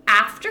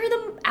after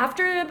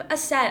a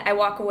set I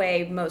walk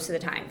away most of the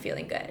time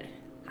feeling good.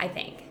 I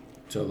think.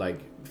 So like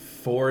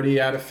 40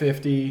 out of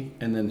 50,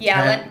 and then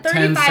 35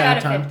 10 out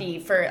of time?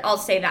 50 I'll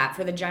say that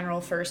for the general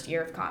first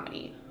year of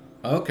comedy.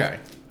 Okay.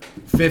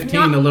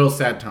 15 the little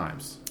sad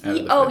times.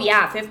 Oh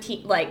yeah,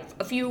 15 like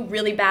a few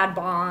really bad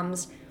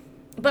bombs.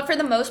 But for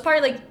the most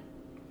part, like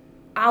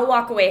I'll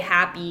walk away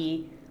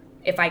happy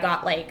if I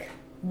got like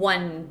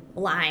one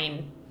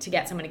line to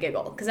get someone to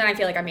giggle, because then I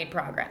feel like I made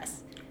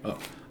progress. Oh,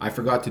 I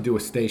forgot to do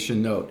a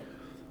station note.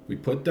 We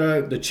put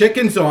the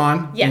chickens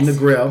on in the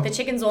grill. The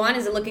chicken's on.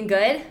 Is it looking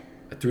good?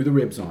 I threw the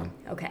ribs on.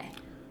 Okay.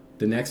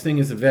 The next thing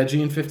is a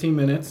veggie in 15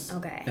 minutes.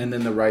 Okay. And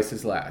then the rice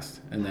is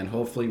last. And then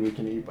hopefully we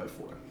can eat by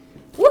 4.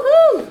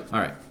 Woohoo! All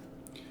right.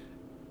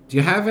 Do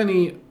you have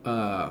any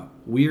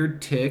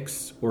weird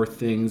tics or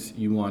things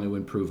you want to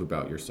improve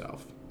about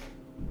yourself?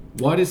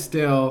 What's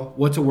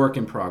a work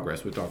in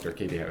progress with Dr.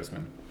 Catie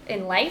Housman?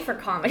 In life or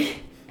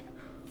comedy?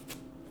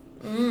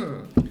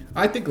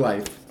 I think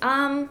life.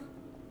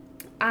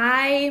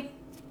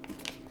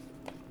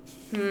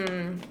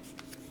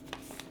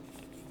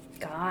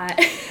 God.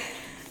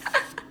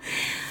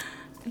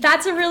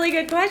 That's a really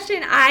good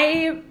question.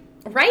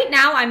 Right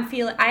now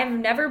I've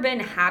never been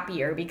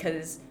happier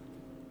because,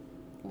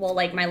 well,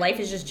 like my life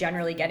is just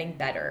generally getting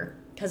better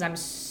because I'm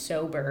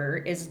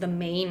sober is the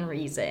main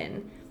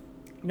reason.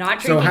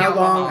 Not drinking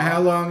alcohol. How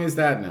long is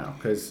that now?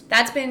 Because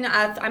that's been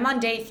I'm on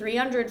day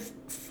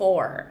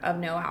 304 of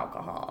no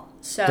alcohol.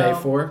 So day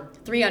 4?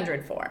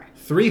 304.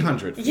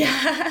 300.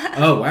 Yeah.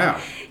 Oh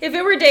wow. If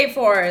it were day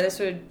 4,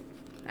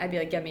 I'd be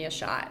like, get me a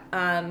shot.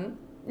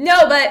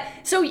 No, but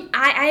so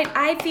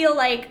I feel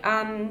like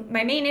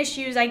my main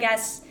issues, I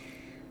guess.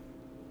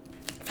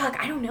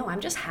 Fuck, I don't know.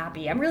 I'm just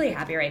happy. I'm really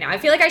happy right now. I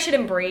feel like I should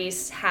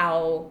embrace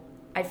how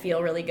I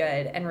feel really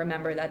good and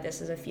remember that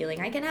this is a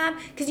feeling I can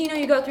have. Because,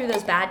 you go through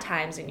those bad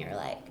times and you're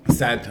like...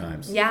 Sad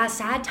times. Yeah,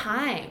 sad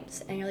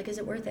times. And you're like, is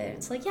it worth it? And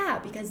it's like, yeah,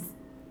 because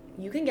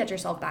you can get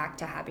yourself back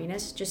to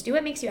happiness. Just do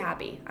what makes you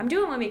happy. I'm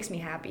doing what makes me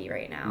happy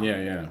right now.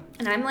 Yeah.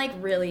 And I'm like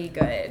really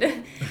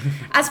good.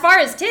 As far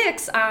as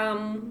tics,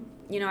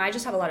 I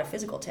just have a lot of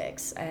physical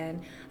tics,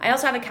 and I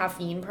also have a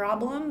caffeine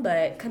problem,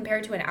 but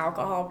compared to an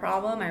alcohol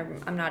problem,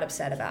 I'm not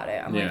upset about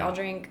it. I'm like, I'll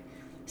drink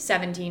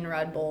 17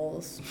 Red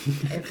Bulls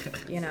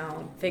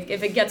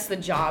if it gets the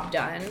job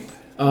done.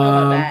 How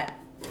about that?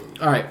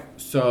 All right,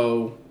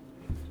 so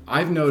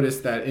I've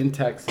noticed that in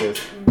Texas,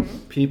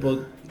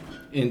 people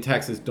in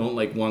Texas don't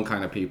like one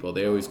kind of people.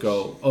 They always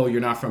go, "Oh,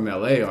 you're not from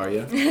LA, are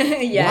you?"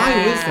 Yeah. Why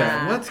is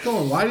that?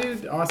 Why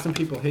do Austin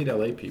people hate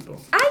LA people?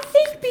 I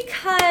think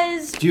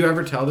because... Do you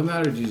ever tell them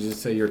that, or do you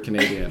just say you're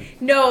Canadian?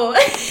 No.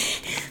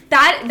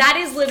 that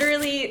is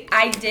literally...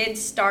 I did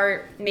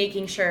start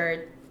making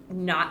sure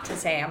not to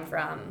say I'm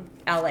from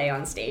LA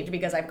on stage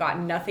because I've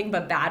gotten nothing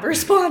but bad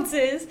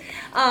responses.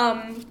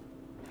 And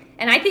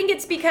I think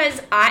it's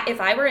because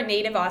if I were a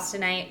native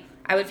Austinite,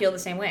 I would feel the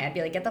same way. I'd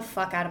be like, get the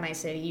fuck out of my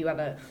city.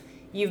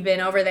 You've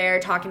been over there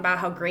talking about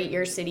how great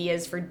your city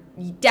is for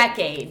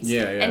decades.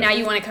 Yeah. And now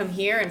you want to come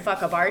here and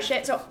fuck up our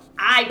shit? So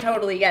I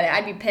totally get it.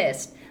 I'd be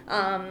pissed.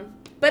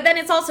 But then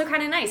it's also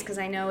kind of nice because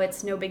I know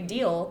it's no big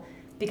deal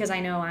because I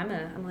know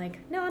I'm like,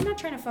 no, I'm not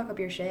trying to fuck up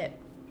your shit.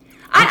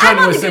 I'm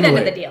on the good end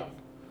of the deal.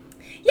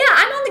 Yeah,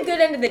 I'm on the good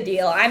end of the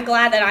deal. I'm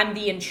glad that I'm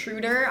the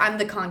intruder. I'm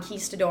the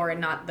conquistador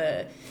and not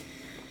the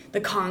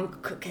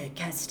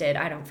conquested.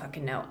 I don't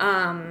fucking know.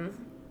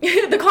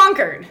 The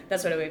conquered.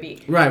 That's what it would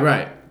be.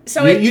 Right.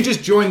 So you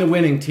just joined the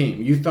winning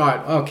team. You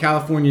thought, oh,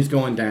 California's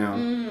going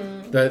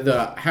down.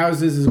 The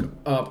houses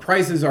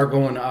prices are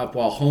going up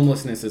while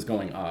homelessness is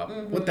going up.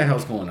 What the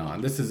hell's going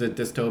on? This is a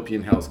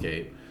dystopian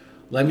hellscape.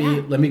 Let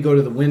me go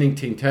to the winning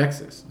team,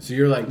 Texas. So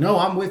you're like, no,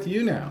 I'm with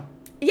you now.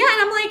 Yeah,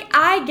 and I'm like,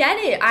 I get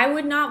it. I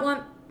would not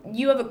want...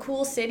 You have a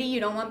cool city. You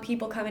don't want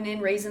people coming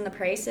in raising the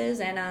prices.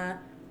 And,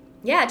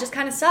 it just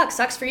kind of sucks.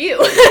 Sucks for you.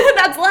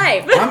 That's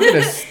life. I'm going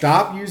to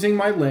stop using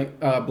my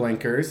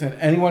blinkers. And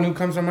anyone who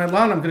comes on my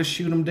lawn, I'm going to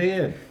shoot them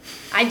dead.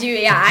 I do.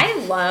 Yeah,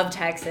 I love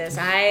Texas.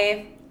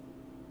 I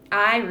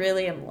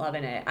really am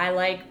loving it. I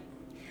like...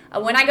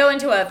 when I go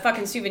into a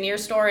fucking souvenir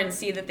store and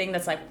see the thing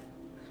that's like,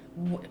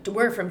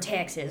 we're from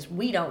Texas.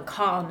 We don't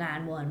call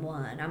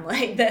 911. I'm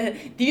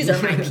like, these are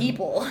my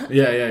people.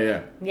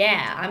 Yeah.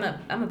 Yeah,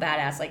 I'm a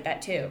badass like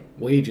that too.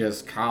 We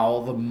just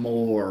call the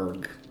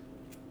morgue.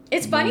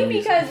 It's funny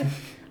because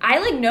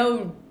I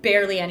know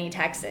barely any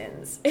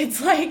Texans.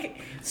 It's like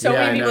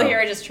many people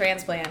here are just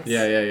transplants.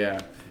 Yeah.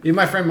 Even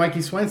my friend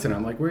Mikey Swenson,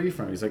 I'm like, where are you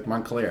from? He's like,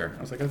 Montclair.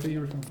 I was like, I thought you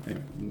were from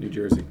New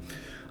Jersey.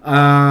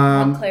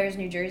 Montclair's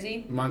New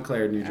Jersey?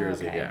 Montclair, New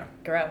Jersey, okay. Yeah.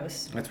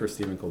 Gross. That's where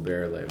Stephen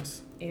Colbert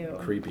lives. Ew.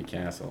 Creepy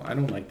castle. I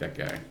don't like that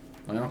guy.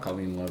 My uncle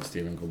Colleen loves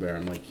Stephen Colbert.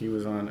 I'm like, he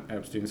was on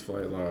Epstein's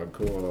flight log.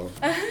 Cool.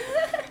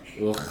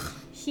 Ugh.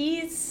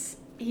 He's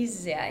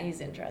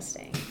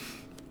interesting.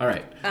 All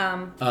right.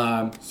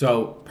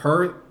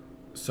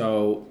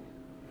 So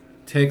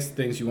takes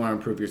things you want to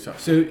improve yourself.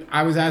 So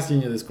I was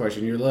asking you this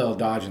question. You're a little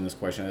dodging this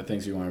question of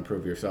things you want to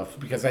improve yourself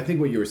because I think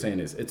what you were saying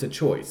is it's a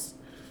choice.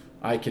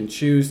 I can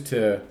choose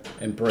to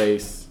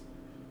embrace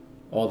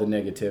all the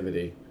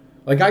negativity.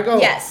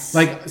 Yes.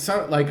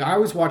 I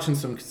was watching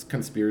some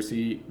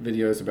conspiracy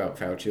videos about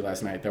Fauci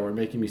last night that were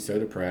making me so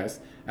depressed,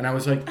 and I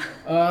was like,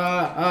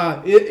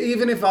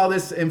 even if all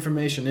this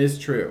information is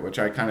true, which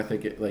I kind of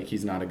think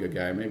he's not a good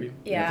guy, maybe.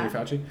 Yeah.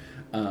 Anthony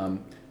Fauci.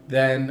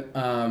 Then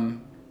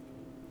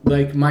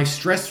my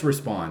stress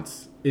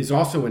response is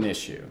also an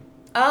issue.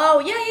 Oh,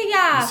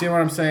 yeah. You see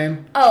what I'm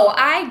saying? Oh,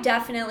 I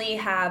definitely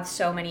have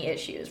so many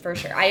issues, for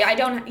sure. I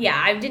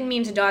didn't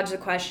mean to dodge the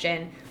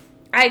question.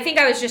 I think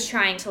I was just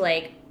trying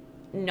to,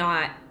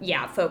 not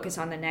focus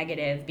on the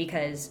negative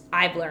because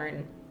I've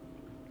learned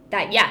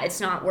that it's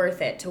not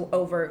worth it to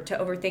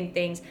overthink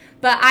things.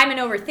 But I'm an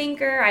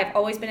overthinker. I've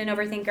always been an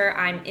overthinker.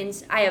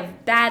 I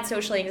have bad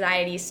social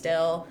anxiety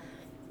still.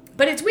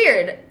 But it's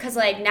weird because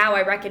now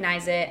I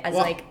recognize it as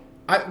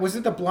was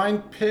it the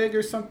blind pig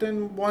or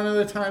something? One of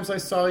the times I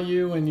saw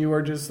you and you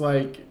were just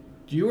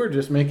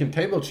making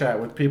table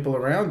chat with people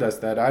around us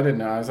that I didn't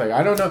know. I was like,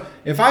 I don't know.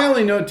 If I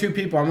only know two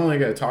people, I'm only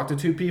going to talk to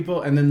two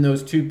people, and then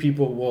those two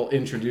people will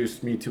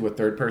introduce me to a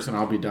third person.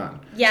 I'll be done.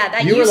 Yeah,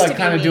 that you used were to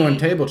kind of be doing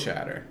table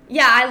chatter.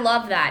 Yeah, I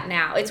love that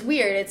now. It's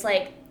weird. It's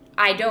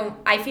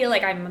I feel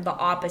like I'm the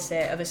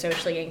opposite of a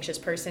socially anxious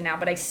person now,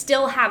 but I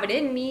still have it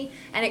in me,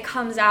 and it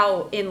comes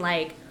out in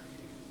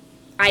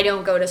I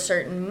don't go to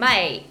certain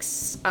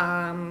mics,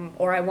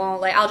 or I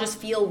won't I'll just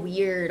feel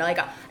weird.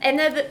 And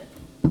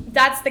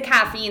that's the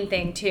caffeine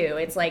thing too.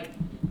 It's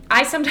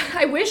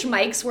I wish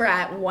mics were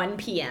at 1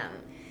 p.m.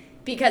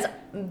 because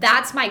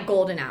that's my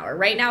golden hour.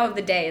 Right now of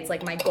the day, it's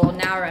my golden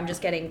hour. I'm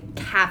just getting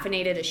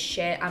caffeinated as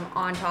shit. I'm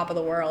on top of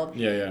the world.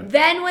 Yeah.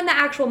 Then when the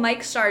actual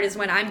mics start is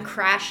when I'm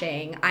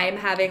crashing. I'm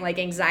having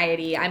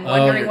anxiety. I'm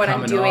wondering what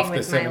I'm doing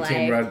with my life.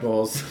 17 Red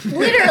Bulls.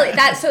 Literally,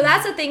 that's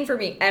a thing for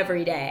me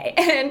every day.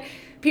 And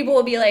people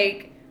will be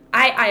like,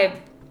 I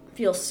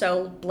feel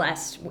so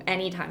blessed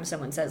anytime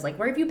someone says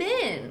where have you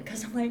been?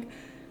 Because I'm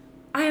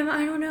I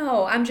don't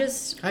know.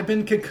 I've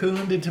been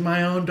cocooned into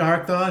my own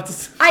dark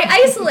thoughts.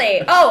 I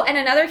isolate. Oh, and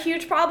another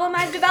huge problem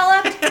I've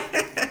developed.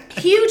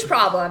 Huge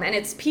problem, and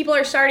it's people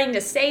are starting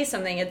to say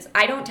something. It's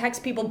I don't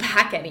text people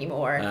back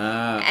anymore.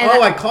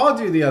 I called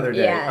you the other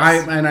day.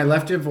 Yes. I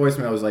left you a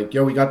voicemail. I was like,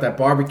 "Yo, we got that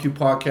barbecue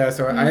podcast."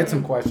 So I had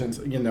some questions.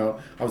 You know,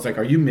 I was like,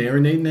 "Are you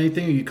marinating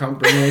anything? Are you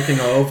bringing anything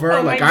over?"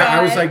 Oh like my God.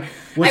 I was like,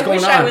 "What's going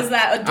on?" I wish I was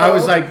that adult. I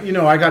was like, you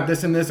know, I got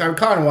this and this. I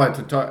kind of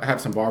wanted to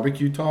have some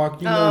barbecue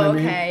talk. You know what I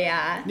mean? Okay,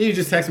 yeah. You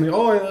just text me,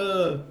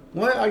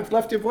 what? I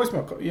left you a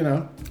voicemail. You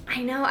know.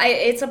 I know.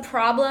 It's a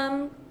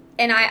problem.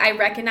 And I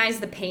recognize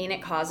the pain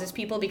it causes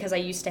people because I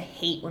used to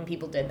hate when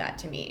people did that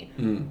to me.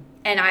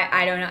 And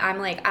I don't know. I'm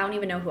like, I don't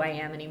even know who I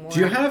am anymore.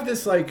 Do you have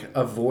this, like,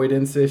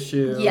 avoidance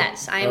issue?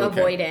 Yes, I am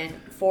avoidant,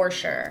 for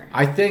sure.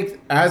 I think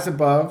as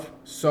above,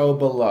 so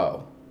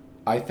below.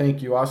 I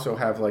think you also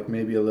have, like,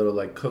 maybe a little,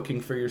 like,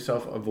 cooking for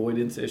yourself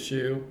avoidance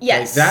issue.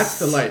 Yes. Like, that's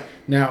the, like...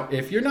 Now,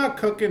 if you're not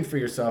cooking for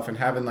yourself and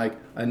having, like,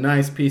 a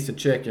nice piece of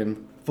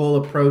chicken full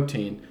of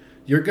protein...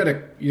 You're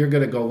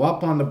gonna go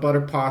up on the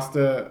butter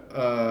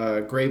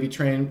pasta gravy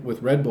train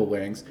with Red Bull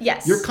wings.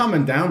 Yes. You're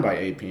coming down by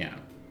 8 p.m.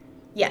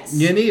 Yes.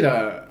 You need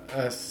a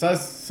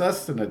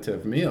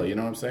sustainative meal. You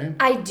know what I'm saying?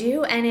 I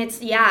do, and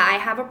I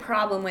have a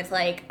problem with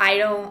like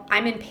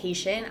I'm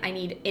impatient. I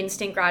need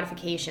instant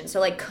gratification. So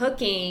like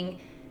cooking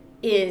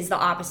is the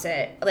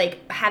opposite.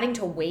 Like having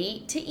to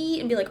wait to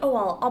eat and be like,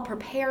 oh, I'll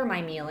prepare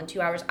my meal in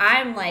 2 hours.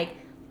 I'm like,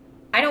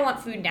 I don't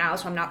want food now,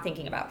 so I'm not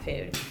thinking about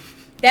food.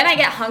 Then I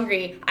get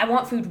hungry. I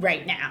want food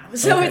right now.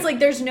 So It's like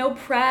there's no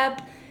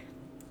prep.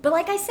 But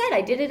like I said, I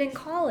did it in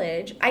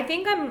college. I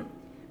think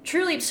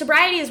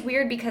sobriety is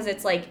weird because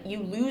it's like you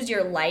lose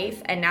your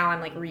life and now I'm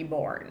like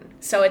reborn.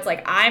 So it's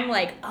like I'm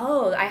like,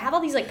 oh, I have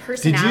all these like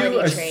personality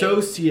traits. Did you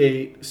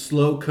associate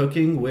slow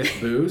cooking with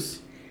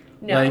booze?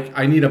 No. Like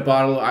I need a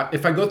bottle.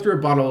 If I go through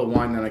a bottle of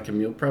wine, then I can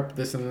meal prep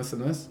this and this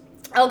and this.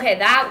 Okay,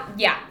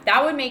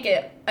 that would make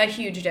it a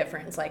huge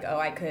difference. Like, oh,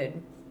 I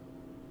could.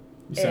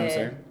 You see what I'm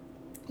saying?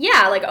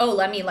 Yeah, like, oh,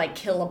 let me, like,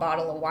 kill a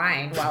bottle of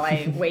wine while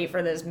I wait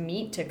for this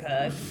meat to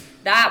cook.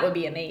 That would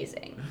be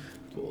amazing.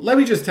 Let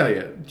me just tell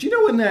you. Do you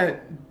know when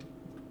that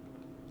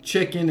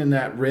chicken and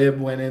that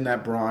rib went in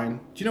that brine?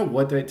 Do you know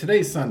what day?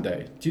 Today's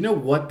Sunday. Do you know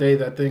what day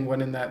that thing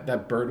went in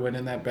that bird went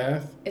in that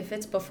bath? If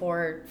it's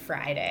before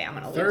Friday, I'm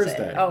going to lose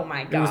Thursday. it. Oh,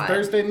 my God. It was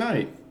Thursday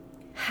night.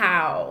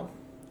 How?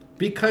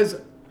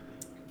 Because...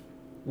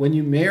 when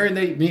you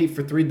marinate meat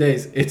for 3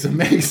 days, it's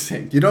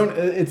amazing. You don't,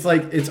 it's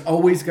like, it's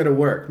always going to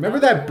work. Remember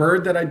that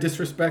bird that I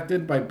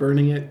disrespected by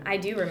burning it? I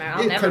do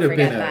remember. I'll never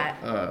forget that. It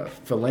could have been a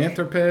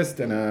philanthropist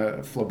and a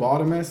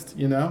phlebotomist,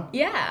 you know?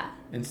 Yeah.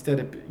 Instead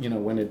of,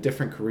 went a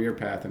different career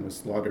path and was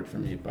slaughtered for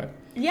meat, but...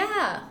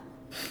 Yeah.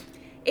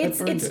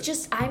 It's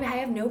just, I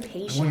have no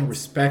patience. I want to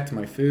respect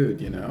my food,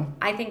 you know?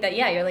 I think that,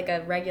 you're like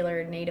a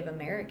regular Native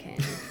American.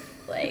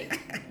 Like,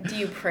 do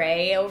you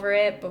pray over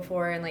it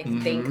before and like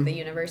thank the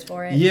universe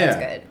for it? Yeah, that's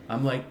good.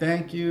 I'm like,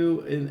 thank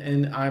you,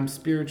 and I'm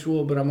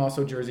spiritual, but I'm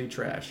also Jersey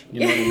trash.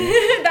 You know what I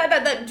mean?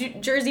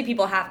 that Jersey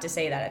people have to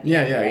say that at the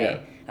end,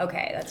 right?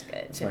 Okay, that's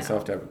good. To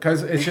myself to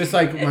because it's just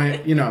like my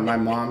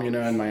mom,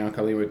 and my Aunt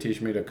Colleen would teach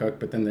me to cook,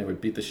 but then they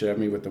would beat the shit out of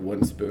me with the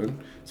wooden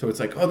spoon. So it's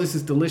like, oh, this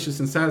is delicious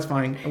and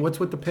satisfying. And what's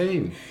with the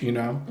pain?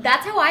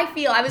 That's how I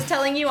feel. I was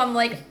telling you, I'm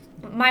like.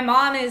 My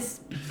mom is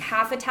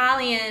half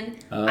Italian.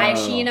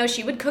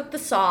 She would cook the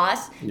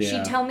sauce. Yeah.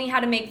 She'd tell me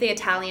how to make the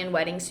Italian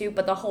wedding soup,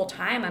 but the whole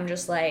time I'm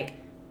just like,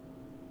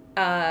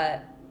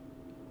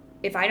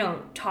 if I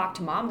don't talk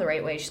to mom the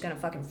right way, she's going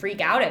to fucking freak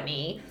out at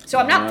me. So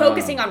I'm not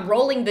focusing on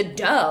rolling the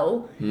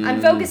dough. I'm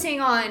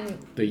focusing on...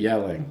 the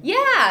yelling.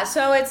 Yeah,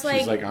 so it's like...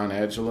 She's like on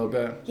edge a little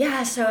bit?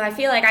 Yeah, so I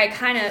feel like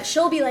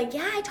she'll be like,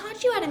 yeah, I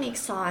taught you how to make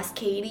sauce,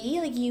 Katie.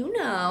 Like,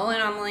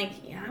 And I'm like,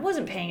 yeah, I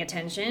wasn't paying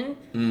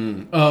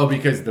attention. Oh,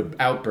 because the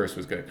outburst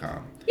was going to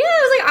come. Yeah,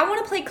 I was like, I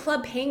want to play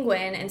Club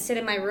Penguin and sit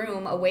in my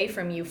room away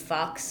from you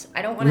fucks.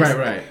 I don't want to...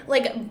 Right.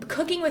 Like,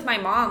 cooking with my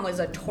mom was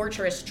a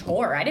torturous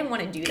chore. I didn't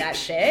want to do that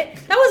shit.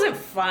 That wasn't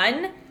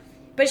fun.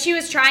 But she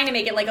was trying to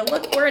make it like,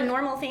 look, we're a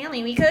normal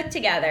family. We cook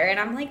together. And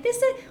I'm like,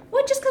 just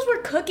because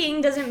we're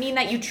cooking doesn't mean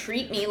that you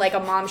treat me like a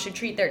mom should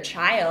treat their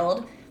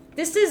child.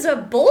 This is a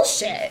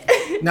bullshit.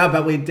 No,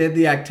 but we did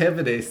the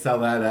activity so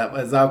that it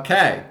was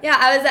okay.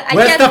 Yeah,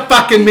 Where's the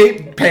fucking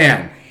meat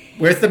pan?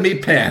 Where's the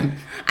meat pan?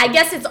 I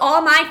guess it's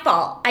all my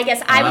fault. I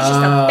guess I was just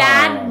a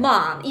bad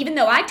mom, even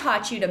though I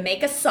taught you to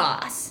make a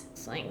sauce.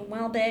 It's like,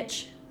 well,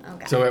 bitch.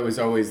 Okay. So it was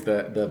always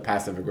the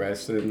passive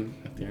aggression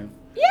at the end?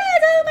 Yeah,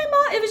 my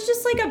mom, it was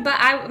just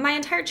like my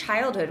entire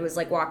childhood was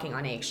like walking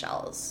on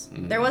eggshells.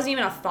 There wasn't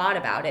even a thought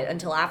about it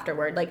until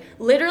afterward. Like,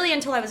 literally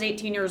until I was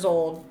 18 years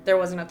old, there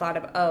wasn't a thought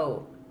of,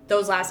 oh,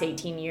 those last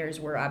 18 years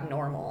were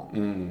abnormal.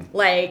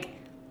 Like,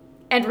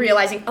 and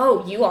realizing,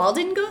 oh, you all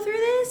didn't go through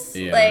this?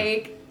 Yeah.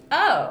 Like,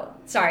 oh.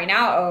 Sorry,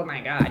 now, oh my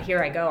God,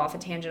 here I go off a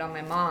tangent on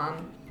my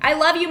mom. I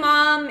love you,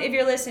 Mom, if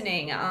you're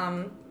listening.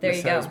 There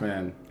you go.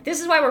 Man. This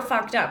is why we're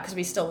fucked up, because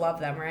we still love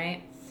them,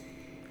 right?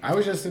 I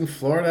was just in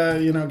Florida,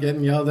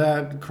 getting yelled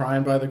at,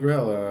 crying by the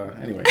grill.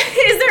 Anyway.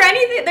 Is there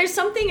anything? There's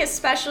something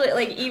especially,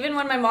 like, even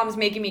when my mom's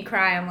making me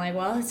cry, I'm like,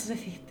 well, this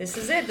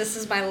is it. This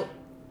is my...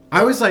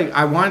 I was like,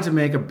 I wanted to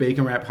make a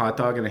bacon wrap hot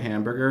dog and a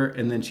hamburger,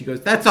 and then she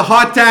goes, "That's a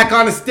hot tack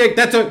on a stick.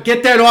 Get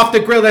that off the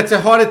grill. That's a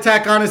heart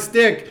attack on a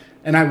stick."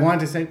 And I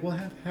wanted to say, "We'll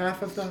have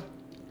half of the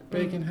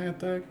bacon hot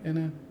dog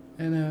and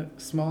a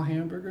small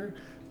hamburger."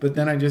 But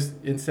then I just,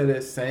 instead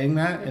of saying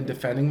that and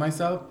defending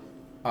myself,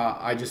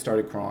 I just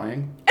started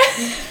crying.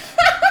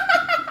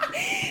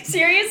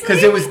 Seriously?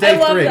 Because it was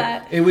day 3.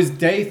 That. It was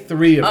day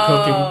 3 of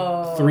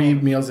cooking 3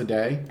 meals a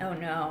day. Oh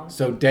no.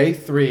 So day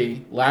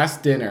 3,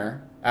 last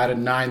dinner. Out of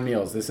 9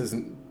 meals, this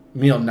isn't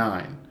meal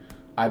 9.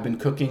 I've been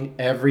cooking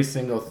every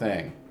single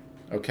thing.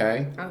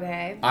 Okay?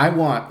 Okay. I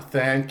want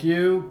thank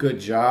you, good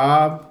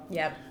job.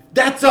 Yep.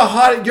 That's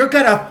you're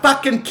gonna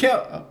fucking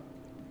kill.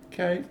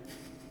 Okay.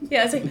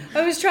 Yeah, it's like,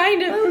 I was trying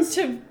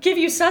to give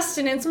you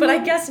sustenance, but I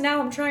guess now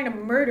I'm trying to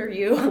murder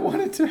you. I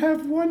wanted to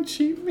have one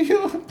cheat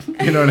meal.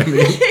 You know what I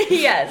mean?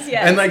 Yes.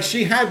 And like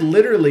she had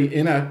literally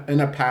in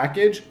a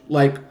package,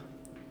 like,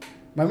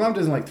 my mom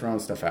doesn't like throwing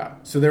stuff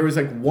out. So there was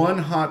like 1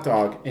 hot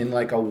dog in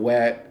like a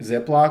wet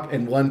Ziploc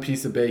and 1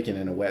 piece of bacon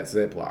in a wet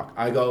Ziploc.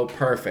 I go,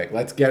 perfect.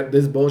 Let's get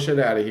this bullshit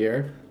out of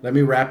here. Let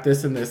me wrap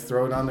this in this,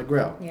 throw it on the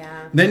grill.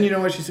 Yeah. Then you know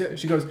what she said?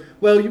 She goes,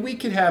 well, we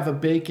could have a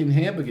bacon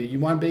hamburger. You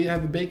want to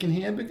have a bacon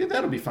hamburger?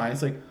 That'll be fine.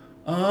 It's like,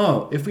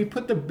 oh, if we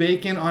put the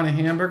bacon on a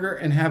hamburger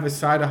and have a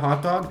side of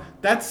hot dog,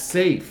 that's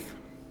safe.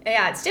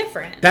 Yeah, it's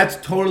different. That's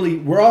totally,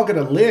 we're all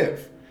going to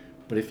live.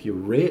 But if you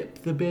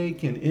rip the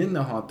bacon in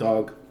the hot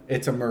dog,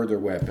 it's a murder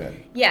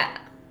weapon. Yeah,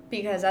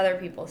 because other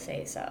people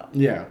say so.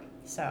 Yeah.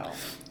 So.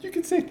 You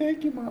can say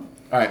thank you, Mom.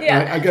 All right,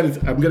 yeah.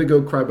 I'm gonna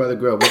go cry by the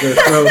grill.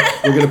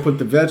 We're gonna put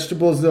the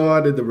vegetables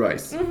on and the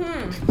rice.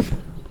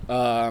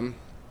 Mm-hmm.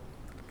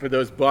 For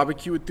those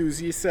barbecue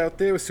enthusiasts out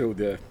there, so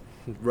the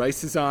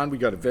rice is on. We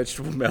got a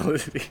vegetable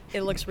melody.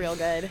 It looks real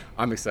good.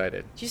 I'm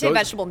excited. Did you say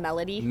vegetable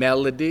melody?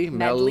 Medley.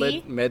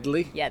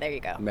 Yeah, there you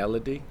go.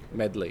 Medley.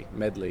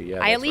 Yeah.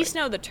 I at least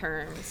know the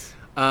terms.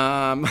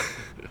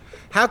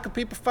 How can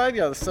people find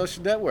you on the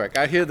social network?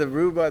 I hear the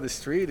rumor on the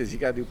street is you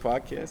got a new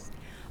podcast.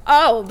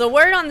 Oh, the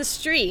word on the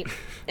street.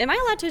 Am I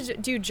allowed to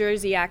do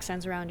Jersey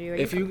accents around you?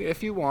 If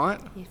you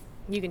want.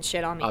 You can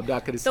shit on me. I'm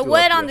not going to The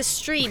word on the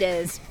street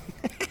is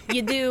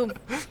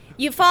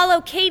you follow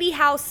Catie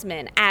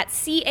Housman at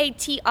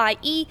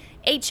CatieHousman.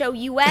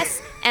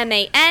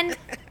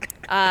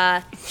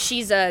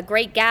 She's a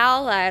great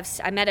gal.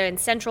 I met her in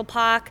Central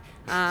Park.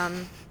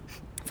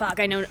 Fuck,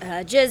 I know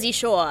Jersey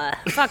Shore.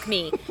 Fuck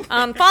me.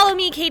 Follow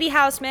me, Catie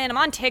Housman. I'm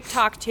on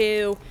TikTok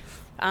too.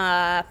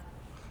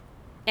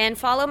 And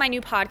follow my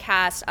new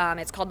podcast.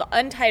 It's called the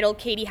Untitled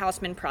Catie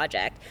Housman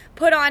Project,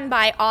 put on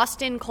by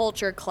Austin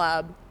Culture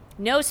Club.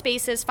 No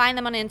spaces. Find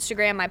them on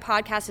Instagram. My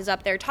podcast is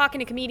up there talking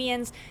to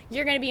comedians.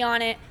 You're going to be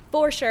on it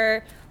for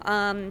sure.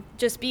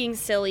 Just being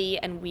silly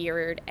and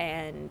weird,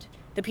 and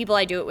the people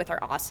I do it with are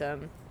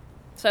awesome.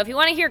 So if you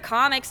want to hear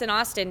comics in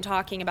Austin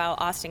talking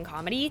about Austin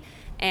comedy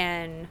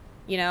and,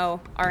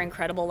 our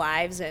incredible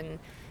lives and,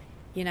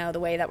 the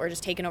way that we're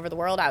just taking over the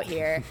world out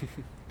here.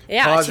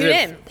 Yeah, tune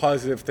in.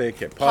 Positive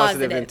thinking.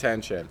 Positive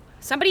intention.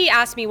 Somebody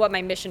asked me what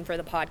my mission for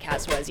the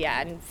podcast was. Yeah,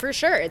 and for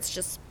sure, it's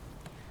just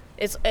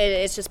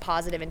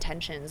positive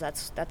intentions.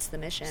 That's the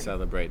mission.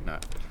 Celebrate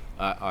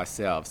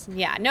ourselves.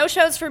 Yeah, no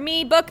shows for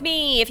me. Book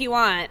me if you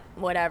want.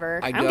 Whatever.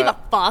 I don't give a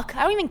fuck.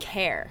 I don't even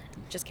care.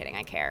 Just kidding.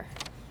 I care.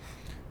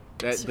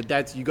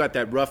 You got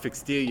that rough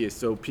exterior,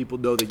 so people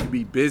know that you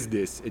mean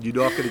business, and you're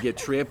not going to get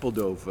trampled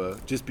over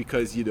just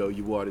because you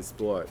want to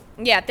sport.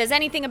 Yeah, if there's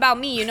anything about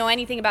me,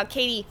 anything about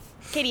Catie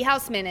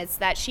Housman, it's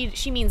that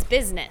she means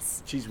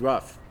business. She's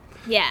rough.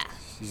 Yeah.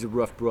 She's a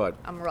rough broad.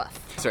 I'm rough.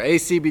 So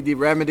ACBD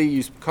Remedy,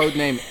 use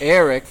codename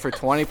Eric for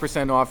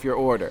 20% off your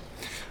order.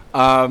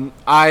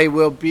 I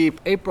will be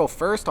April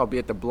 1st. I'll be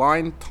at the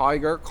Blind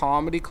Tiger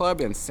Comedy Club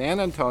in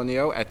San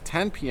Antonio at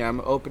 10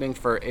 p.m. opening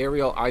for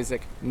Ariel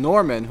Isaac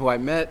Norman, who I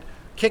met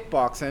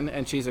kickboxing,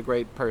 and she's a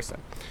great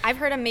person. I've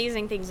heard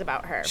amazing things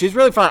about her. She's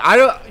really fun.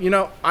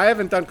 I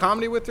haven't done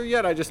comedy with her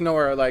yet. I just know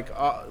her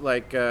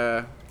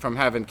from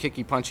having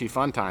kicky, punchy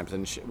fun times,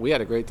 and we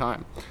had a great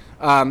time.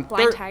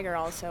 Blind Tiger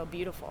also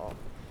beautiful.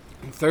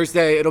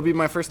 Thursday, it'll be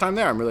my first time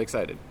there. I'm really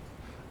excited.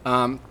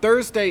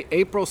 Thursday,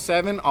 April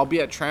 7, I'll be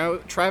at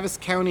Travis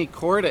County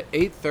Court at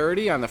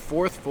 8:30 on the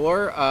 4th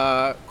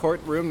floor,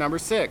 courtroom number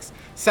 6.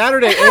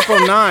 Saturday,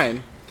 April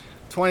 9,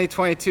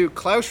 2022,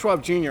 Klaus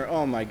Schwab Jr.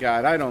 Oh my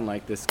God, I don't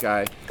like this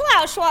guy.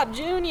 Klaus Schwab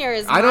Jr.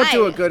 is I don't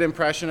do a good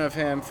impression of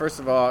him. First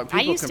of all, people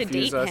I used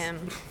confuse to date us.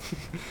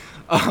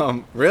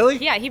 him. Really?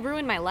 Yeah, he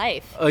ruined my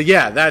life.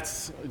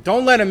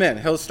 Don't let him in.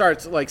 He'll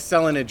start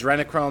selling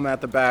adrenochrome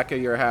at the back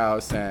of your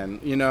house, and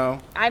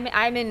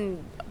I'm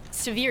in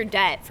severe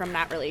debt from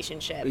that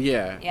relationship.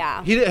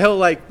 Yeah.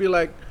 He'll be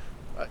like,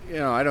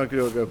 I don't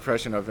do a good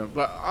impression of him,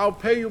 but I'll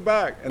pay you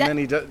back, and then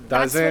he doesn't.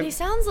 That's what he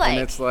sounds like. And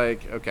it's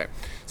like, okay.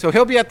 So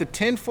he'll be at the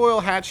Tinfoil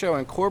Hat Show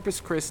in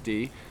Corpus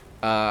Christi,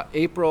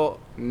 April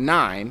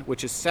 9,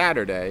 which is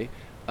Saturday.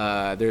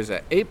 There's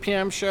an 8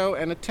 p.m. show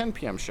and a 10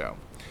 p.m. show.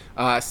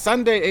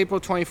 Sunday, April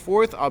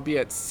 24th,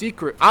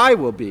 I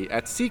will be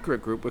at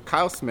Secret Group with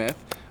Kyle Smith,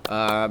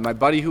 my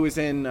buddy who is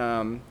in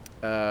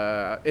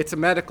It's a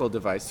Medical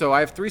Device. So I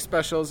have 3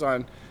 specials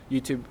on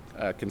YouTube,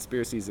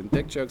 Conspiracies and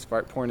Dick Jokes,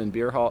 Fart Porn and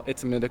Beer Hall,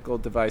 It's a Medical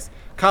Device.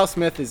 Kyle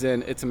Smith is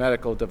in It's a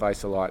Medical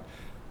Device a lot.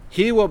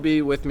 He will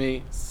be with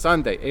me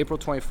Sunday, April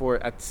 24th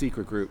at the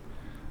Secret Group.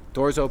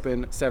 Doors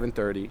open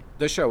 7:30.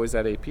 The show is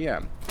at 8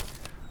 p.m.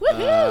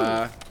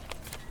 Woohoo!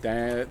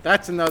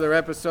 That's another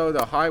episode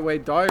of Highway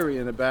Diary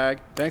in the bag.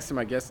 Thanks to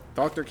my guest,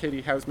 Dr.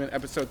 Catie Housman,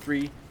 episode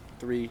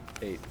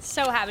 338.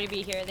 So happy to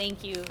be here.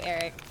 Thank you,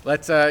 Eric.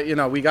 Let's,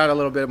 we got a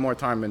little bit more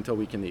time until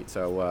we can eat.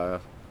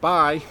 So,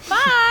 bye.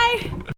 Bye.